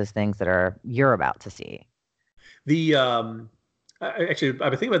references things that you're about to see. Actually, I've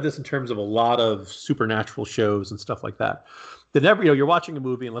been thinking about this in terms of a lot of supernatural shows and stuff like that. You're watching a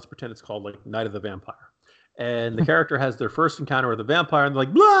movie, and let's pretend it's called Night of the Vampire. And the character has their first encounter with a vampire, and they're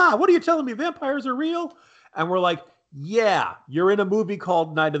like, blah, what are you telling me? Vampires are real? And we're like, yeah, you're in a movie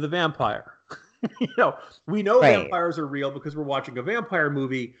called Night of the Vampire. We know Right. vampires are real because we're watching a vampire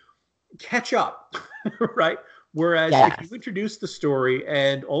movie. Catch up, right? Whereas if you Yes. introduce the story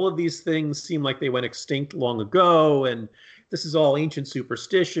and all of these things seem like they went extinct long ago, and this is all ancient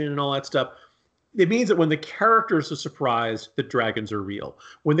superstition and all that stuff, it means that when the characters are surprised that dragons are real,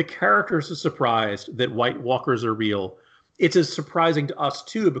 when the characters are surprised that White Walkers are real, it's as surprising to us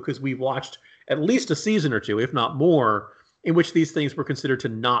too, because we've watched at least a season or two, if not more, in which these things were considered to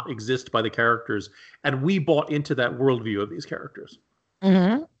not exist by the characters, and we bought into that worldview of these characters.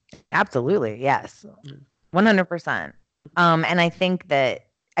 Mm-hmm. Absolutely, yes, 100%. And I think that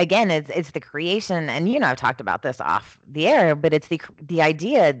again, it's the creation, and I've talked about this off the air, but it's the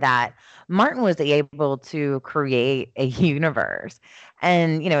idea that Martin was able to create a universe,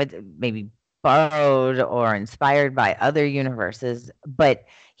 and it's maybe borrowed or inspired by other universes, but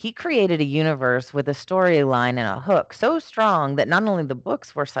he created a universe with a storyline and a hook so strong that not only the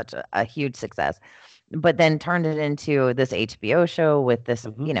books were such a huge success, but then turned it into this HBO show with this,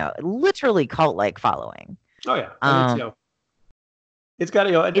 literally cult-like following. Oh yeah, and it's got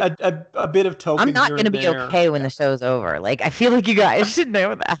a bit of token. I'm not going to be okay when the show's over. Like, I feel like you guys should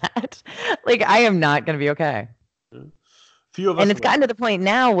know that. Like, I am not going to be okay. Few of us, and it's gotten to the point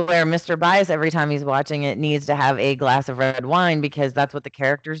now where Mr. Bias, every time he's watching it, needs to have a glass of red wine because that's what the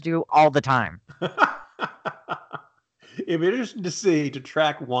characters do all the time. It'd be interesting to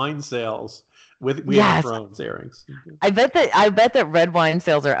track wine sales with Game of Thrones airings. I bet that red wine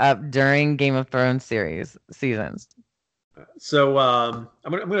sales are up during Game of Thrones seasons. So I'm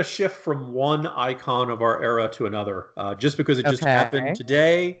gonna shift from one icon of our era to another, just because it just happened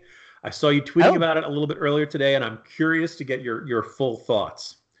today. I saw you tweeting about it a little bit earlier today, and I'm curious to get your full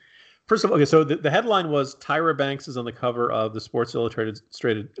thoughts. First of all, so the headline was Tyra Banks is on the cover of the Sports Illustrated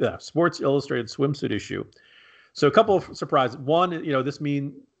swimsuit issue. So a couple of surprises. One, this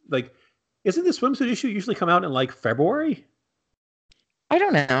isn't the swimsuit issue usually come out in like February? I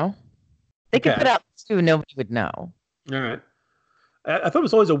don't know. They could put out two, nobody would know. All right. I thought it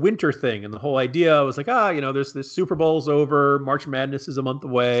was always a winter thing, and the whole idea was like, there's this Super Bowl's over, March Madness is a month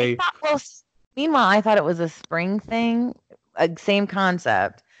away. Meanwhile, I thought it was a spring thing, same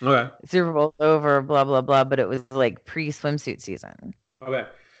concept. Okay. Super Bowl's over, blah blah blah, but it was like pre-swimsuit season. Okay.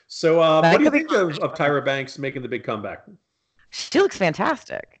 So, what do you think of Tyra Banks making the big comeback? She looks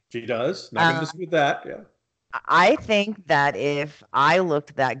fantastic. She does. Not going to dispute that. Yeah. I think that if I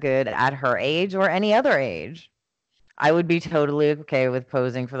looked that good at her age or any other age, I would be totally okay with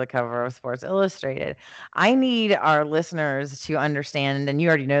posing for the cover of Sports Illustrated. I need our listeners to understand, and you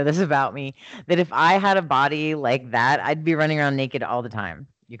already know this about me, that if I had a body like that, I'd be running around naked all the time.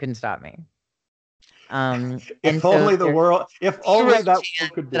 You couldn't stop me. If only that world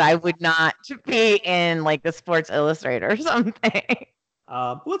could be. That I would not be in like the Sports Illustrated or something.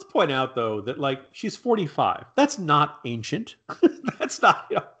 Let's point out though that she's 45. That's not ancient. That's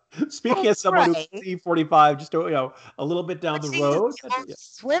not. Speaking as someone who's 45, just a little bit down the road.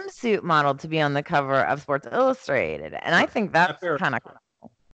 Swimsuit model to be on the cover of Sports Illustrated, and I think that's kind of cool.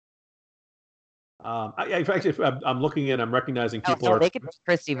 I'm looking at, I'm recognizing people. They could put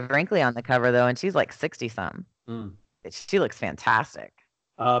Christy Brinkley on the cover though, and she's like 60-some. She looks fantastic.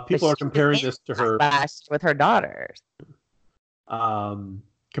 People are comparing this to her with her daughters.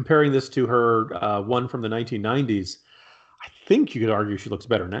 Comparing this to her one from the 1990s. I think you could argue she looks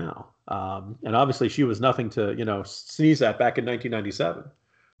better now. And obviously she was nothing to, sneeze at back in 1997.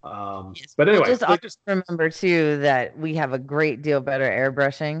 But anyway. Just remember too that we have a great deal better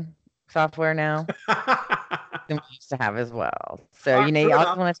airbrushing software now than we used to have as well. So, you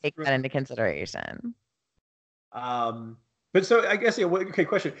always want to take that into consideration. But so I guess, okay,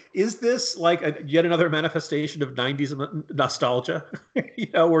 question. Is this like yet another manifestation of 90s nostalgia?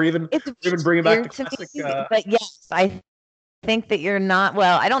 We're even bringing back the classic. But yes, I think that you're not,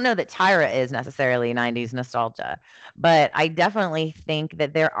 I don't know that Tyra is necessarily 90s nostalgia, but I definitely think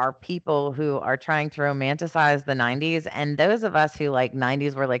that there are people who are trying to romanticize the 90s, and those of us who like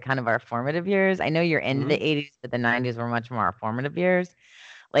 90s were like kind of our formative years. I know you're into the 80s, but the 90s were much more our formative years.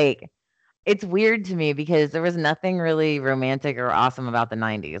 Like, it's weird to me because there was nothing really romantic or awesome about the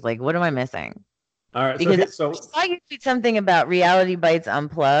 90s. Like, what am I missing? All right. Because I saw you tweet something about Reality Bites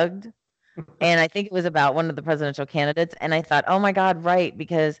Unplugged. And I think it was about one of the presidential candidates. And I thought, oh my God, right.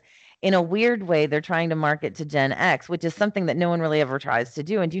 Because in a weird way, they're trying to market to Gen X, which is something that no one really ever tries to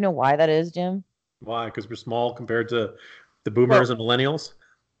do. And do you know why that is, Jim? Why? Because we're small compared to the boomers and millennials?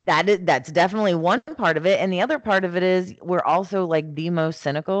 That's definitely one part of it. And the other part of it is we're also like the most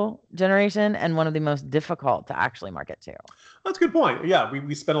cynical generation and one of the most difficult to actually market to. That's a good point. Yeah,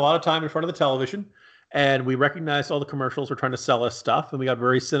 we spend a lot of time in front of the television. And we recognized all the commercials were trying to sell us stuff, and we got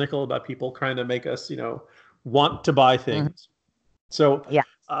very cynical about people trying to make us, want to buy Mhm. things. So Yeah.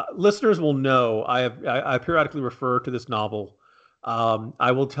 listeners will know I periodically refer to this novel.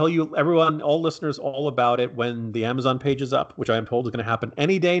 I will tell you, everyone, all listeners, all about it when the Amazon page is up, which I am told is going to happen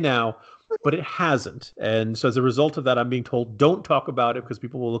any day now, but it hasn't. And so as a result of that, I'm being told don't talk about it because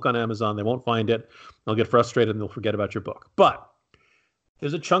people will look on Amazon, they won't find it, they'll get frustrated, and they'll forget about your book. But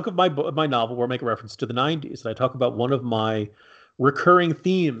there's a chunk of my novel where I make a reference to the 90s, and I talk about one of my recurring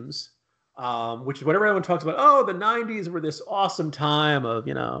themes, which is whenever everyone talks about, oh, the 90s were this awesome time of,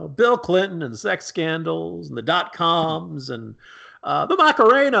 Bill Clinton and sex scandals and the dot-coms and the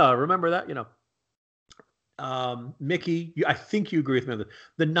Macarena. Remember that? Mickey, I think you agree with me.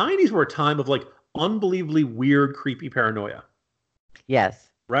 The 90s were a time of like unbelievably weird, creepy paranoia. Yes.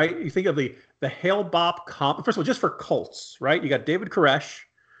 Right? You think of the Hale Bop First of all, just for cults, right? You got David Koresh.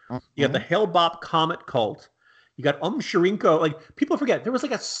 You got the Mhm. Hale Bop Comet cult. You got Shirinko. Like, people forget, there was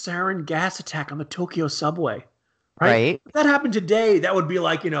like a sarin gas attack on the Tokyo subway, right? Right. If that happened today, that would be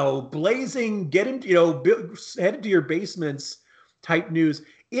like, blazing, get into, head into your basements type news.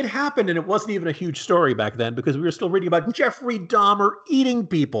 It happened, and it wasn't even a huge story back then because we were still reading about Jeffrey Dahmer eating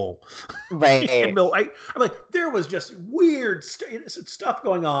people. Right. I'm like, there was just weird stuff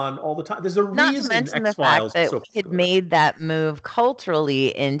going on all the time. There's a Not to reason mention the fact X-Files was that so we had popular. made that move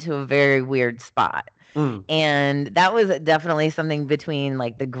culturally into a very weird spot. Mm. And that was definitely something between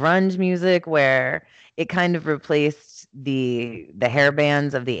like the grunge music where it kind of replaced the hair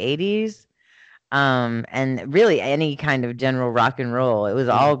bands of the 80s. And really any kind of general rock and roll. It was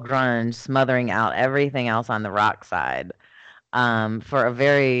all grunge smothering out everything else on the rock side. For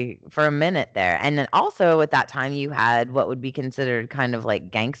a minute there. And then also at that time you had what would be considered kind of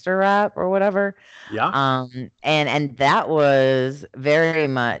like gangster rap or whatever. Yeah. And that was very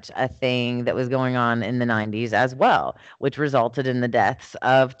much a thing that was going on in the 90s as well, which resulted in the deaths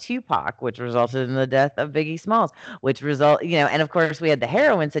of Tupac, which resulted in the death of Biggie Smalls, and of course we had the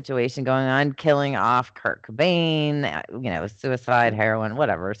heroin situation going on, killing off Kurt Cobain, suicide, heroin,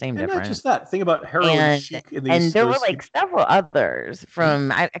 whatever, same And not difference. just that. Think about heroin And chic in and these there were those. like several others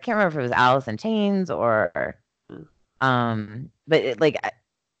from I can't remember if it was Alice in Chains or but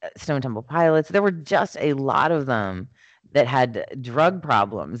Stone Temple Pilots. There were just a lot of them that had drug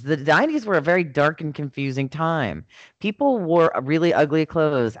problems. The 90s were a very dark and confusing time. People wore really ugly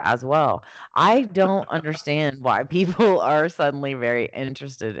clothes as well. I don't understand why people are suddenly very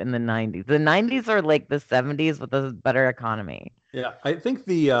interested in the 90s. The 90s are like the 70s with a better economy. Yeah, I think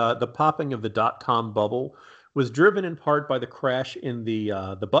the popping of the dot-com bubble was driven in part by the crash in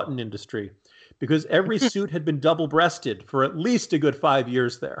the button industry, because every suit had been double-breasted for at least a good 5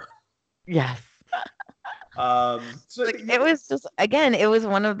 years there. Yes. So Like, it was just again, it was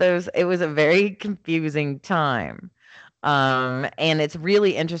one of those it was a very confusing time. And it's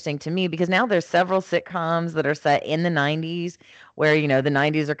really interesting to me because now there's several sitcoms that are set in the 90s where, the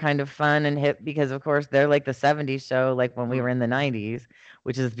 90s are kind of fun and hip because of course they're like the 70s show like when we were in the 90s,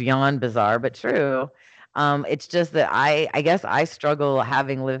 which is beyond bizarre but true. It's just that I guess I struggle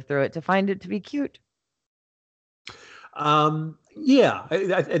having lived through it to find it to be cute. Yeah,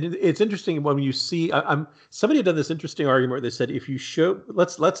 and it's interesting when you see. Somebody had done this interesting argument where they said if you show,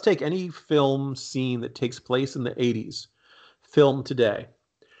 let's take any film scene that takes place in the 80s, film today,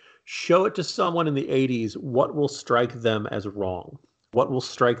 show it to someone in the 80s, what will strike them as wrong? What will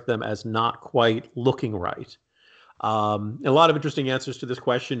strike them as not quite looking right? A lot of interesting answers to this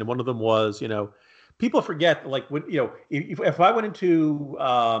question, and one of them was, people forget, like, when, if I went into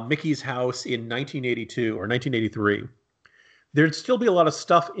Mickey's house in 1982 or 1983, there'd still be a lot of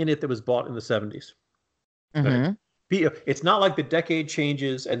stuff in it that was bought in the 70s. Right? Mhm. It's not like the decade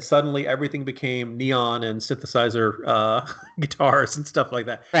changes and suddenly everything became neon and synthesizer guitars and stuff like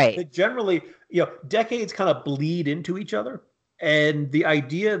that. Right. That generally, decades kind of bleed into each other. And the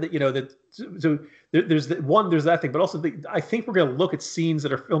idea that, there's that thing, but also I think we're going to look at scenes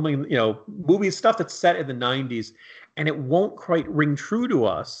that are filming, movies, stuff that's set in the 90s, and it won't quite ring true to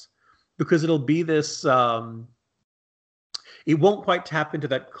us because it'll be this, it won't quite tap into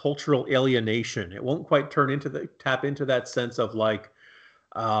that cultural alienation. It won't quite tap into that sense of like,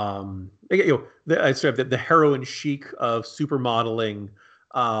 the heroin chic of supermodeling,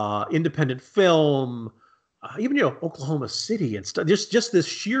 independent film, even Oklahoma City and stuff. Just this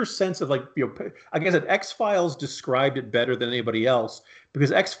sheer sense of like, like I said, X-Files described it better than anybody else,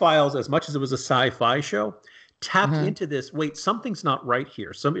 because X-Files, as much as it was a sci-fi show, tapped Mhm. into this. Wait, something's not right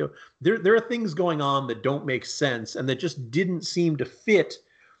here. There are things going on that don't make sense and that just didn't seem to fit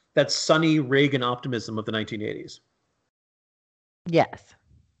that sunny Reagan optimism of the 1980s. Yes.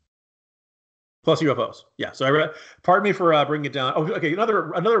 Plus UFOs. Yeah. So pardon me for bringing it down. Oh, okay.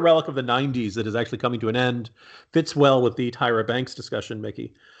 Another relic of the '90s that is actually coming to an end fits well with the Tyra Banks discussion,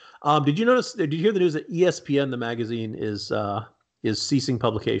 Mickey. Did you notice? Did you hear the news that ESPN, the magazine, is ceasing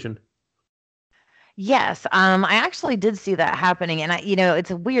publication? Yes, I actually did see that happening, and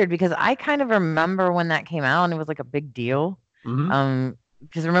it's weird because I kind of remember when that came out, and it was like a big deal. Mm-hmm.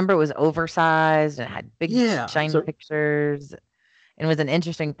 Because remember it was oversized and had big Yeah. shiny So pictures, and it was an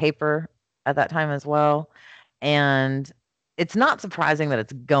interesting paper at that time as well. And it's not surprising that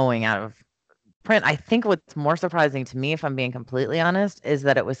it's going out of print. I think what's more surprising to me, if I'm being completely honest, is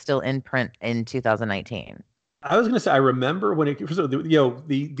that it was still in print in 2019. I was going to say, I remember when the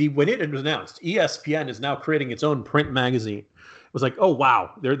when it was announced, ESPN is now creating its own print magazine. It was like, oh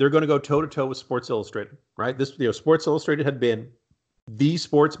wow, they're going to go toe to toe with Sports Illustrated, right? This Sports Illustrated had been the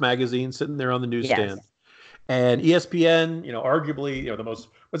sports magazine sitting there on the newsstand, Yes. and ESPN, arguably, the most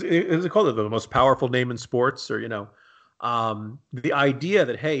was it called the most powerful name in sports, or the idea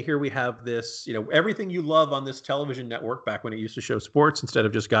that hey, here we have this, everything you love on this television network back when it used to show sports instead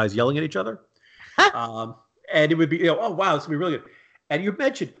of just guys yelling at each other. um, and it would be, oh wow, this would be really good. And you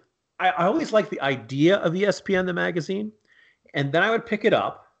mentioned, I always liked the idea of ESPN the magazine, and then I would pick it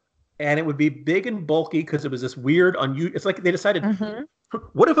up, and it would be big and bulky because it was this weird, it's like they decided,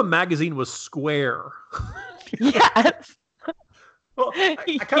 what if a magazine was square? Yes. Well,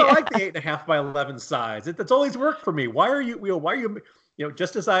 I kind of like the 8.5 by 11 size. That's always worked for me. Why are you,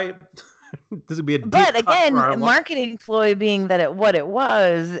 just as I, this would be a deep But cut again, for our marketing ploy being that what it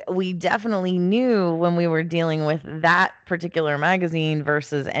was, we definitely knew when we were dealing with that particular magazine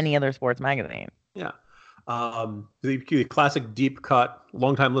versus any other sports magazine. Yeah. The classic deep cut,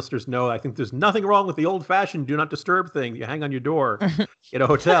 longtime listeners know, I think there's nothing wrong with the old fashioned do not disturb thing you hang on your door in a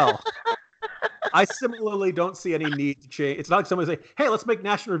hotel. I similarly don't see any need to change. It's not like somebody say, hey, let's make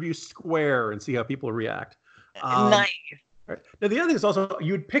National Review square and see how people react. Nice. Right. Now, the other thing is also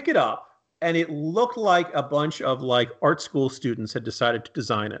you'd pick it up and it looked like a bunch of like art school students had decided to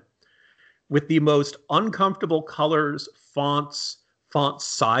design it with the most uncomfortable colors, font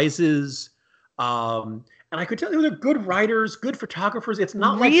sizes. And I could tell you they're good writers, good photographers. It's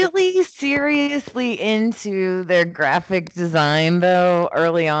not really seriously into their graphic design though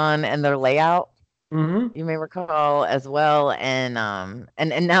early on and their layout. Mm-hmm. You may recall as well, and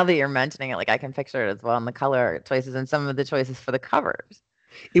now that you're mentioning it, like I can picture it as well, and the color choices and some of the choices for the covers.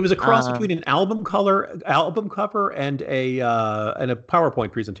 It was a cross between an album cover, and a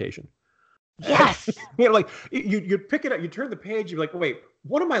PowerPoint presentation. Yes. Like you pick it up, you turn the page, you're like, wait,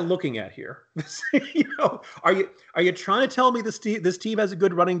 what am I looking at here? Are you trying to tell me this team has a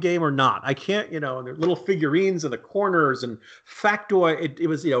good running game or not? I can't, and their little figurines in the corners and factoid. It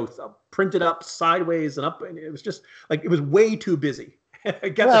was, printed up sideways and up, and it was just like it was way too busy.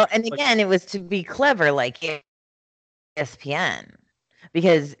 Again, it was to be clever, like ESPN,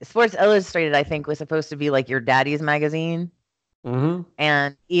 because Sports Illustrated, I think, was supposed to be like your daddy's magazine. Mm-hmm.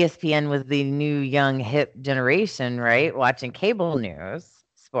 And ESPN was the new, young, hip generation, right? Watching cable news,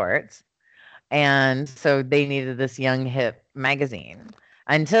 sports. And so they needed this young, hip magazine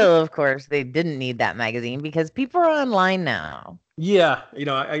until, of course, they didn't need that magazine because people are online now. Yeah.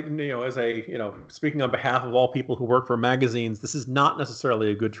 As speaking on behalf of all people who work for magazines, this is not necessarily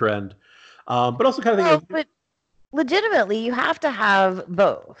a good trend. But also kind of but legitimately, you have to have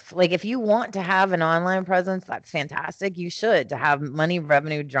both. Like, if you want to have an online presence, that's fantastic. You should, to have money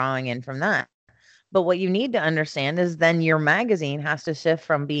revenue drawing in from that. But what you need to understand is then your magazine has to shift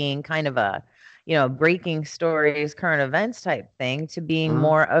from being kind of a, breaking stories, current events type thing to being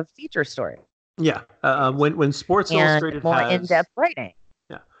more of feature story. Yeah. When Sports Illustrated more has in-depth writing.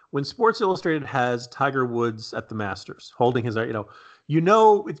 Yeah. When Sports Illustrated has Tiger Woods at the Masters holding his, you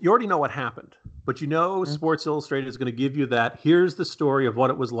already know what happened, but Sports Illustrated is going to give you that. Here's the story of what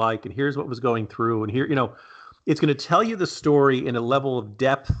it was like, and here's what was going through, and here, it's going to tell you the story in a level of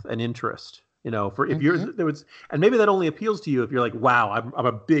depth and interest. For if and maybe that only appeals to you if you're like, wow, I'm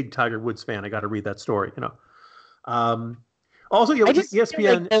a big Tiger Woods fan. I got to read that story. Also, I just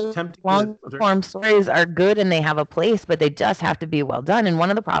ESPN feel like long-form stories are good and they have a place, but they just have to be well done. And one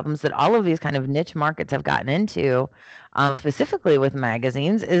of the problems that all of these kind of niche markets have gotten into, specifically with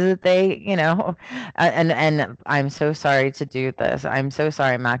magazines, is that they, and I'm so sorry to do this. I'm so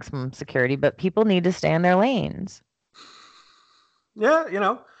sorry, maximum security, but people need to stay in their lanes.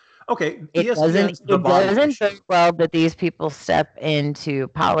 Yeah, okay. It doesn't go well that these people step into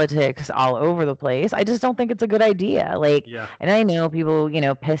politics all over the place. I just don't think it's a good idea. And I know people,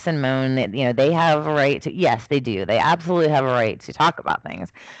 piss and moan that, they have a right to, yes, they do. They absolutely have a right to talk about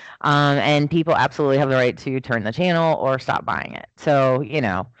things. And people absolutely have the right to turn the channel or stop buying it. So,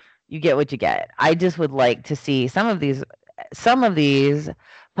 you get what you get. I just would like to see some of these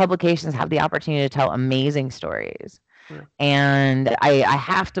publications have the opportunity to tell amazing stories. Yeah. And I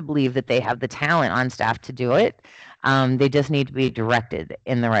have to believe that they have the talent on staff to do it. They just need to be directed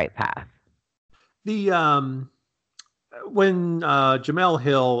in the right path. The when Jamel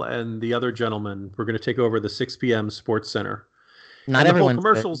Hill and the other gentleman were going to take over the 6 p.m. Sports Center, Not and the whole everyone's good.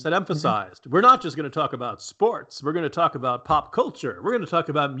 commercials had emphasized, we're not just going to talk about sports. We're going to talk about pop culture. We're going to talk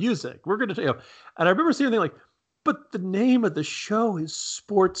about music. We're going to, and I remember seeing like, but the name of the show is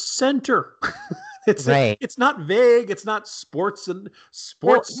Sports Center. Right. It's not vague. It's not sports and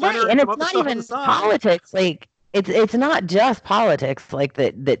Sports Center. Right. And it's not even politics. Like it's not just politics like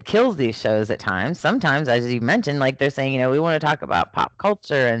that kills these shows at times. Sometimes, as you mentioned, like they're saying, we want to talk about pop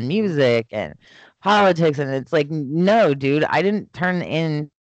culture and music and politics, and it's like, no, dude, I didn't turn in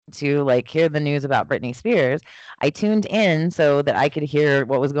to like hear the news about Britney Spears. I tuned in so that I could hear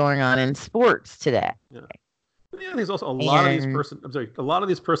what was going on in sports today. Yeah. There's also a lot of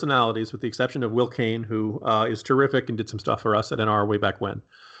these personalities, with the exception of Will Kane, who is terrific and did some stuff for us at NR way back when.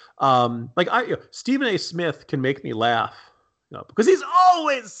 Stephen A. Smith can make me laugh, because he's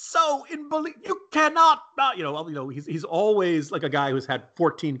always so you cannot not, he's always like a guy who's had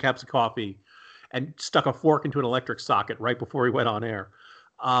 14 cups of coffee and stuck a fork into an electric socket right before he went on air.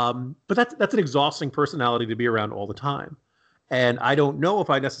 But that's an exhausting personality to be around all the time. And I don't know if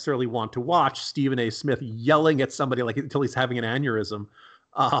I necessarily want to watch Stephen A. Smith yelling at somebody like until he's having an aneurysm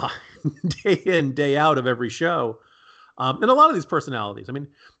day in, day out of every show. And a lot of these personalities, I mean,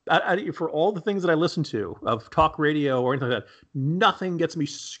 for all the things that I listen to of talk radio or anything like that, nothing gets me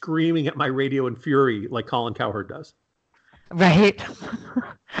screaming at my radio in fury like Colin Cowherd does. Right.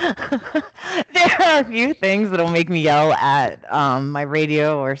 There are a few things that'll make me yell at my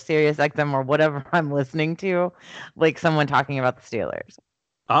radio or Sirius XM or whatever I'm listening to, like someone talking about the Steelers.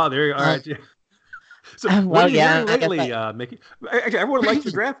 Oh, there you go. All right. Yeah. So what are you hearing lately, Mickey? Actually, everyone liked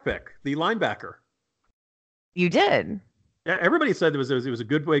your draft pick, the linebacker. You did. Yeah, everybody said it was a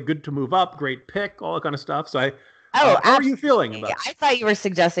good way, good to move up, great pick, all that kind of stuff. So how are you feeling about it? I thought you were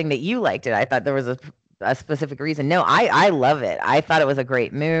suggesting that you liked it. I thought there was a specific reason. No, I love it. I thought it was a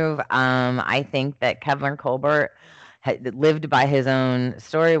great move. I think that Kevin Colbert had lived by his own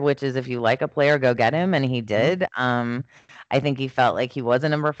story, which is if you like a player, go get him, and he did. I think he felt like he was a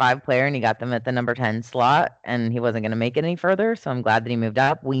number 5 player, and he got them at the number 10 slot, and he wasn't going to make it any further. So I'm glad that he moved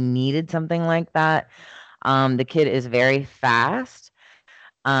up. We needed something like that. The kid is very fast,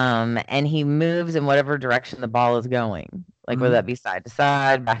 and he moves in whatever direction the ball is going, like whether that be side to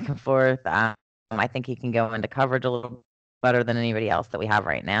side, back and forth. I think he can go into coverage a little better than anybody else that we have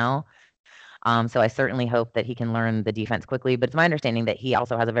right now. So I certainly hope that he can learn the defense quickly. But it's my understanding that he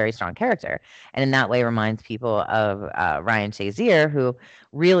also has a very strong character, and in that way reminds people of Ryan Shazier, who,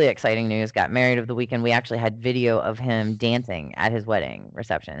 really exciting news, got married over the weekend. We actually had video of him dancing at his wedding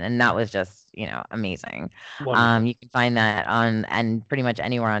reception, and that was just amazing. You can find that on and pretty much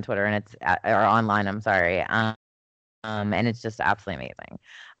anywhere on Twitter, and it's or online. I'm sorry. And it's just absolutely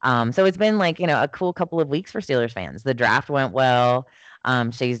amazing. So it's been like, a cool couple of weeks for Steelers fans. The draft went well.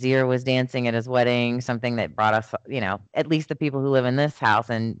 Shazier was dancing at his wedding, something that brought us, at least the people who live in this house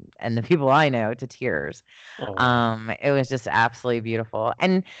and the people I know, to tears. It was just absolutely beautiful.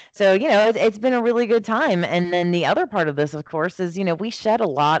 And so, it's been a really good time. And then the other part of this, of course, is, we shed a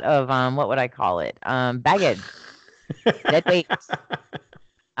lot of, what would I call it? Baggage. Dead weight.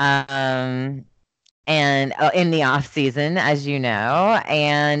 And in the off season, as you know,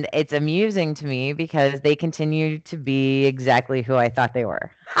 and it's amusing to me because they continue to be exactly who I thought they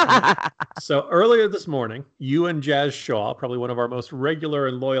were. So earlier this morning, you and Jazz Shaw, probably one of our most regular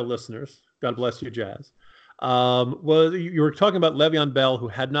and loyal listeners, God bless you, Jazz, you were talking about Le'Veon Bell, who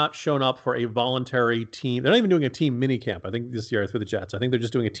had not shown up for a voluntary team. They're not even doing a team mini camp, I think, this year for the Jets. I think they're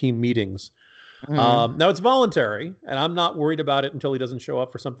just doing a team meetings. Now it's voluntary, and I'm not worried about it until he doesn't show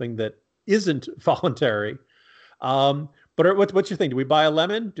up for something that isn't voluntary. But what's your thing? Do we buy a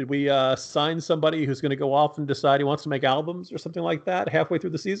lemon? Did we sign somebody who's going to go off and decide he wants to make albums or something like that halfway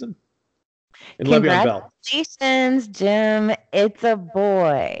through the season? Congratulations, Jim. It's a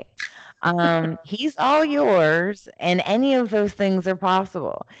boy. He's all yours, and any of those things are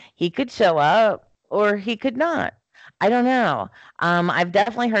possible. He could show up or he could not. I don't know. I've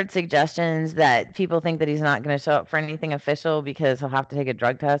definitely heard suggestions that people think that he's not going to show up for anything official because he'll have to take a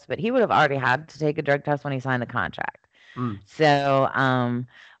drug test, but he would have already had to take a drug test when he signed the contract. So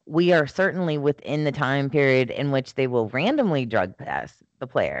we are certainly within the time period in which they will randomly drug test the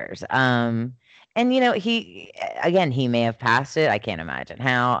players. And he may have passed it. I can't imagine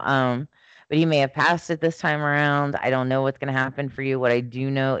how. but he may have passed it this time around. I don't know what's going to happen for you. What I do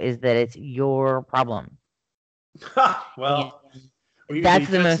know is that it's your problem. Well, the that's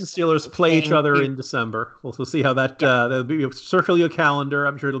the Jets and most Steelers play each other in December. We'll see how that. That'll be circle your calendar.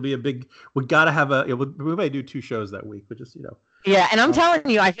 I'm sure it'll be a big. We got to have we may do 2 shows that week, but just Yeah, and I'm telling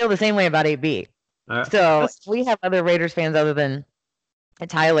you, I feel the same way about 8B. So if we have other Raiders fans other than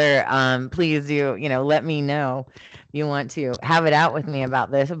Tyler, please let me know if you want to have it out with me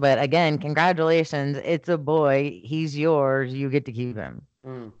about this. But again, congratulations. It's a boy. He's yours. You get to keep him.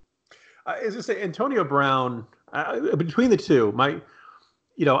 As I say, Antonio Brown, between the two,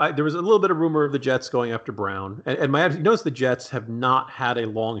 there was a little bit of rumor of the Jets going after Brown. And notice the Jets have not had a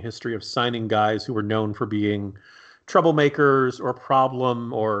long history of signing guys who were known for being troublemakers or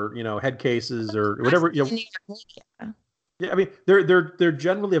problem or head cases or whatever. Yeah, I mean they're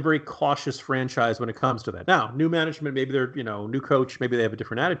generally a very cautious franchise when it comes to that. Now, new management, maybe they're new coach, maybe they have a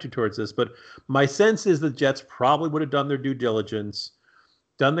different attitude towards this. But my sense is the Jets probably would have done their due diligence,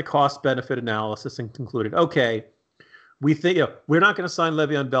 done the cost benefit analysis, and concluded, okay, we think we're not going to sign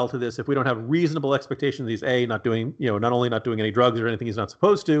Le'Veon Bell to this if we don't have reasonable expectations. He's not only not doing any drugs or anything he's not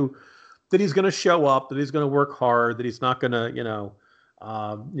supposed to, that he's going to show up, that he's going to work hard, that he's not going to,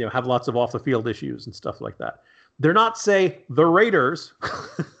 have lots of off the field issues and stuff like that. They're not, say, the Raiders,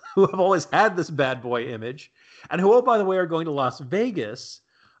 who have always had this bad boy image, and who, oh, by the way, are going to Las Vegas.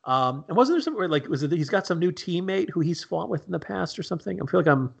 And wasn't there something like, was it he's got some new teammate who he's fought with in the past or something? I feel like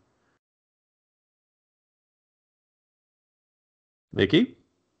I'm.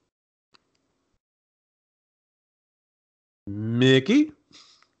 Mickey?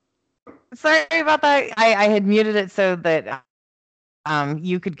 Sorry about that. I had muted it so that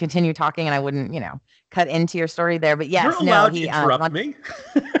you could continue talking and I wouldn't, cut into your story there. But yes, you're allowed to interrupt me.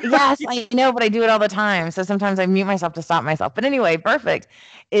 Yes, I know, but I do it all the time. So sometimes I mute myself to stop myself. But anyway, Perfect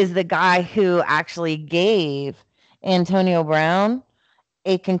is the guy who actually gave Antonio Brown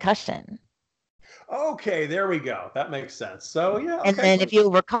a concussion. Okay, there we go. That makes sense. So yeah. Okay. And then if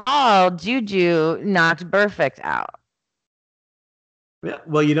you recall, Juju knocked Perfect out. Yeah,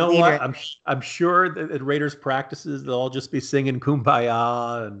 well, you know what? I'm sure that at Raiders practices they'll all just be singing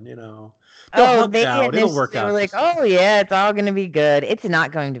 "Kumbaya" and they'll hug it out. It'll work out. They were like, "Oh yeah, it's all going to be good." It's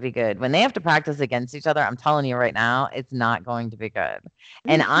not going to be good when they have to practice against each other. I'm telling you right now, it's not going to be good.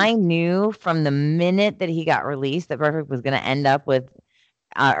 And I knew from the minute that he got released that Perfect was going to end up with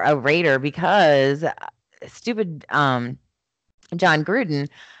a Raider because stupid John Gruden.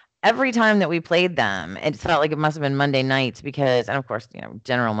 Every time that we played them, it felt like it must have been Monday nights because, and of course,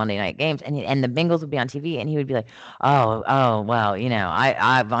 general Monday night games, and the Bengals would be on TV, and he would be like, "Oh, well,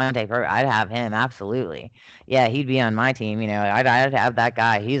 I Vontae, I'd have him absolutely, yeah, he'd be on my team, I'd have that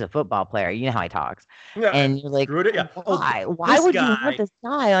guy. He's a football player. You know how he talks." Yeah, and you're like, why? Why would you want this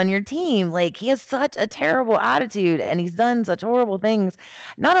guy on your team? Like, he has such a terrible attitude, and he's done such horrible things,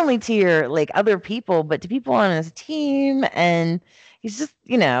 not only to your other people, but to people on his team, and he's just,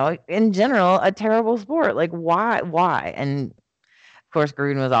 in general, a terrible sport. Like, why? And of course,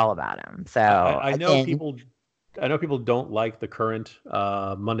 Gruden was all about him. So I know people don't like the current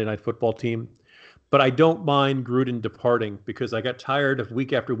Monday Night Football team, but I don't mind Gruden departing because I got tired of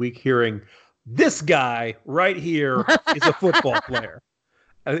week after week hearing this guy right here is a football player.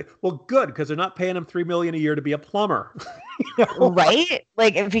 Well, good, because they're not paying him $3 million a year to be a plumber. Right?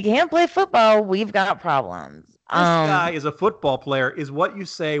 Like, if he can't play football, we've got problems. This guy is a football player is what you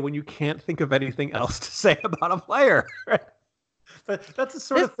say when you can't think of anything else to say about a player. That's the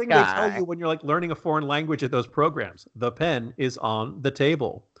sort of thing they tell you when you're learning a foreign language at those programs. The pen is on the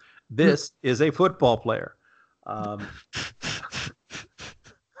table. This is a football player. We're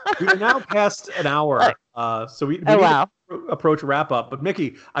now past an hour, so we need to approach wrap up. But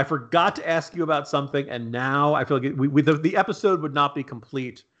Mickey, I forgot to ask you about something, and now I feel like the episode would not be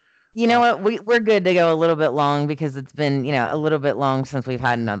complete. You know what? We're good to go a little bit long because it's been, a little bit long since we've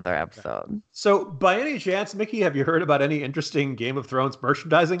had another episode. So, by any chance, Mickey, have you heard about any interesting Game of Thrones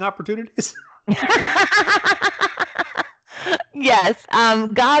merchandising opportunities? Yes.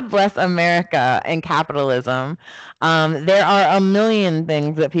 God bless America and capitalism. There are a million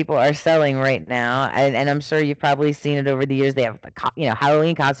things that people are selling right now, and I'm sure you've probably seen it over the years. They have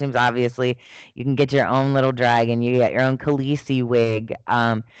Halloween costumes. Obviously, you can get your own little dragon. You get your own Khaleesi wig.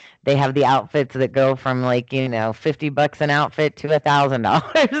 They have the outfits that go from $50 an outfit to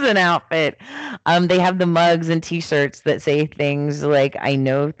 $1,000 an outfit. They have the mugs and T-shirts that say things like "I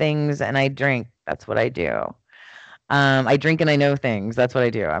know things and I drink. That's what I do." I drink and I know things. That's what I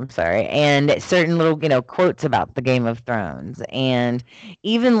do. I'm sorry. And certain little, quotes about the Game of Thrones. And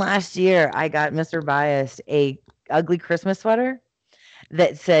even last year, I got Mr. Biased a ugly Christmas sweater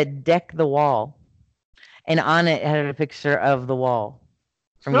that said "Deck the Wall," and on it had a picture of the wall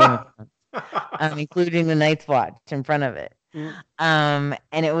from Game of Thrones, including the Night's Watch in front of it. And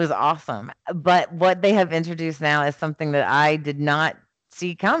it was awesome. But what they have introduced now is something that I did not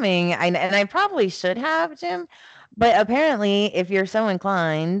see coming, and I probably should have, Jim. But apparently, if you're so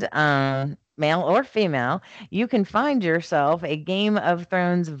inclined, male or female, you can find yourself a Game of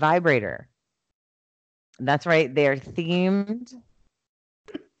Thrones vibrator. That's right, they're themed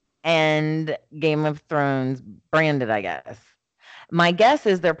and Game of Thrones branded, I guess. My guess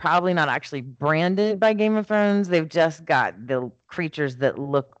is they're probably not actually branded by Game of Thrones. They've just got the creatures that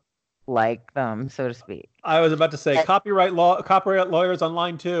look like them, so to speak. I was about to say copyright lawyers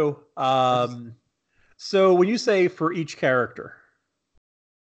online too. So when you say for each character,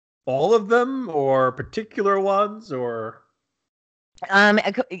 all of them or particular ones or?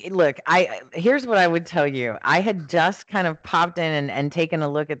 Look, here's what I would tell you. I had just kind of popped in and taken a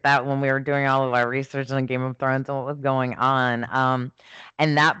look at that when we were doing all of our research on Game of Thrones and what was going on.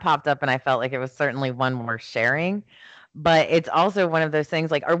 And that popped up, and I felt like it was certainly one worth sharing. But it's also one of those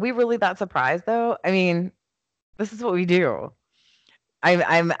things like, are we really that surprised though? I mean, this is what we do.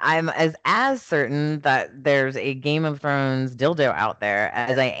 I'm as certain that there's a Game of Thrones dildo out there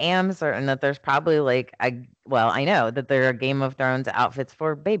as I am certain that there's probably like I know that there are Game of Thrones outfits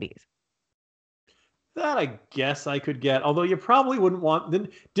for babies. That I guess I could get, although you probably wouldn't want.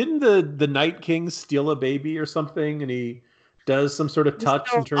 Didn't the Night King steal a baby or something, and he does some sort of touch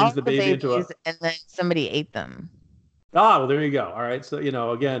and turns the baby into a, and then somebody ate them. Ah, well, there you go. All right, so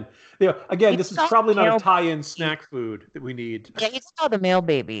again, this is probably not a tie-in snack food that we need. Yeah, he saw the male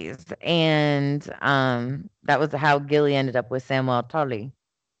babies, and that was how Gilly ended up with Samwell Tully.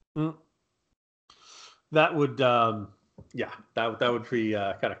 That would, that would be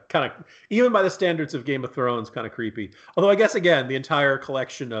kind of, even by the standards of Game of Thrones, kind of creepy. Although I guess again, the entire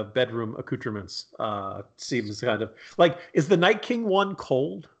collection of bedroom accoutrements seems kind of like, is the Night King one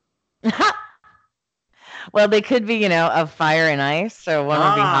cold? Well, they could be, of fire and ice, so one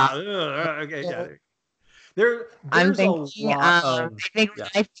would be hot. Okay, yeah. I'm thinking, I think when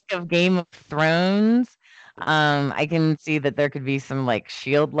I think of Game of Thrones, I can see that there could be some like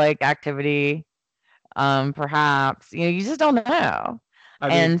shield-like activity, perhaps. You just don't know.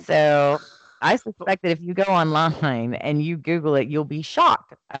 And so I suspect that if you go online and you Google it, you'll be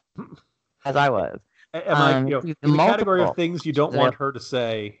shocked, as I was. In the category of things you don't want her to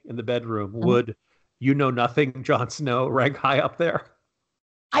say in the bedroom, would "You know nothing, Jon Snow" rank high up there?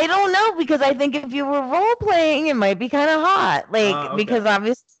 I don't know, because I think if you were role playing, it might be kind of hot. Because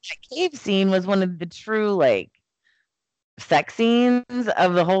obviously that cave scene was one of the true sex scenes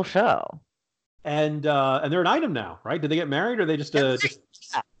of the whole show. And they're an item now, right? Did they get married, or they just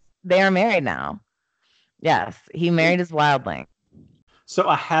They are married now. Yes, he married his wildling. So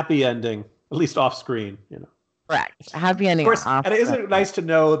a happy ending, at least off screen, Correct. A happy ending. Of course, and isn't it nice to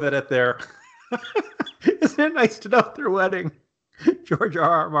know that at their isn't it nice to know at their wedding, George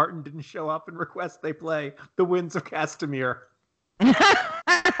R.R. Martin didn't show up and request they play "The Winds of Castamere"?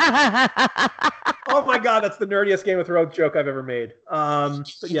 Oh my God, that's the nerdiest Game of Thrones joke I've ever made.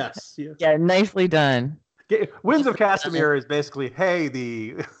 But yes. Yeah, nicely done. Winds of Castamere is basically, hey,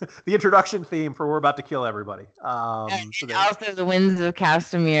 the introduction theme for "We're About to Kill Everybody." Also, the Winds of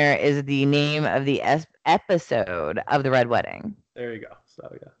Castamere is the name of the episode of the Red Wedding. There you go. So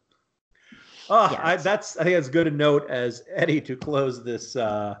yeah. I think that's as good a note as Eddie to close this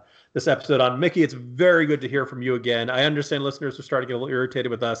episode on. Mickey, it's very good to hear from you again. I understand listeners are starting to get a little irritated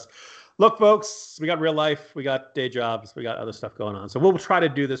with us. Look, folks, we got real life, we got day jobs, we got other stuff going on. So we'll try to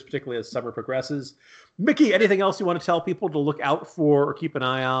do this, particularly as summer progresses. Mickey, anything else you want to tell people to look out for or keep an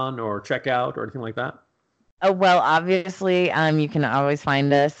eye on or check out or anything like that? Oh, well, obviously, you can always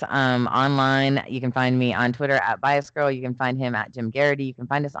find us online. You can find me on Twitter at BiasGirl. You can find him at Jim Garrity. You can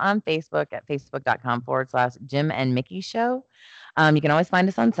find us on Facebook at facebook.com/Jim and Mickey Show. You can always find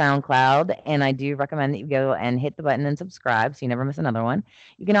us on SoundCloud, and I do recommend that you go and hit the button and subscribe so you never miss another one.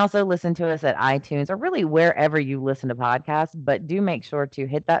 You can also listen to us at iTunes or really wherever you listen to podcasts, but do make sure to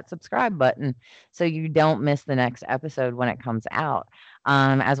hit that subscribe button so you don't miss the next episode when it comes out.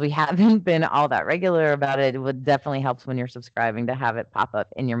 As we haven't been all that regular about it, it would definitely help when you're subscribing to have it pop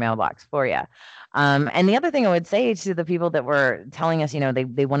up in your mailbox for you. And the other thing I would say to the people that were telling us,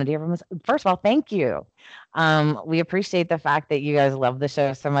 they wanted to hear from us, first of all, thank you. We appreciate the fact that you guys love the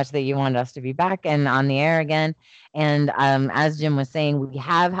show so much that you wanted us to be back and on the air again. And as Jim was saying, we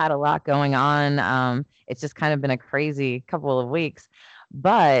have had a lot going on. It's just kind of been a crazy couple of weeks.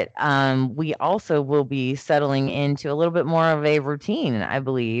 But we also will be settling into a little bit more of a routine, I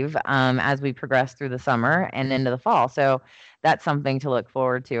believe, as we progress through the summer and into the fall. So that's something to look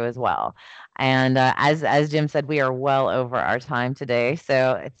forward to as well. And as Jim said, we are well over our time today.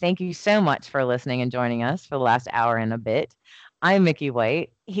 So thank you so much for listening and joining us for the last hour and a bit. I'm Mickey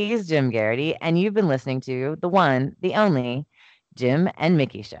White. He's Jim Garrity, and you've been listening to the one, the only Jim and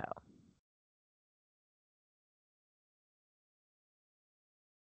Mickey Show.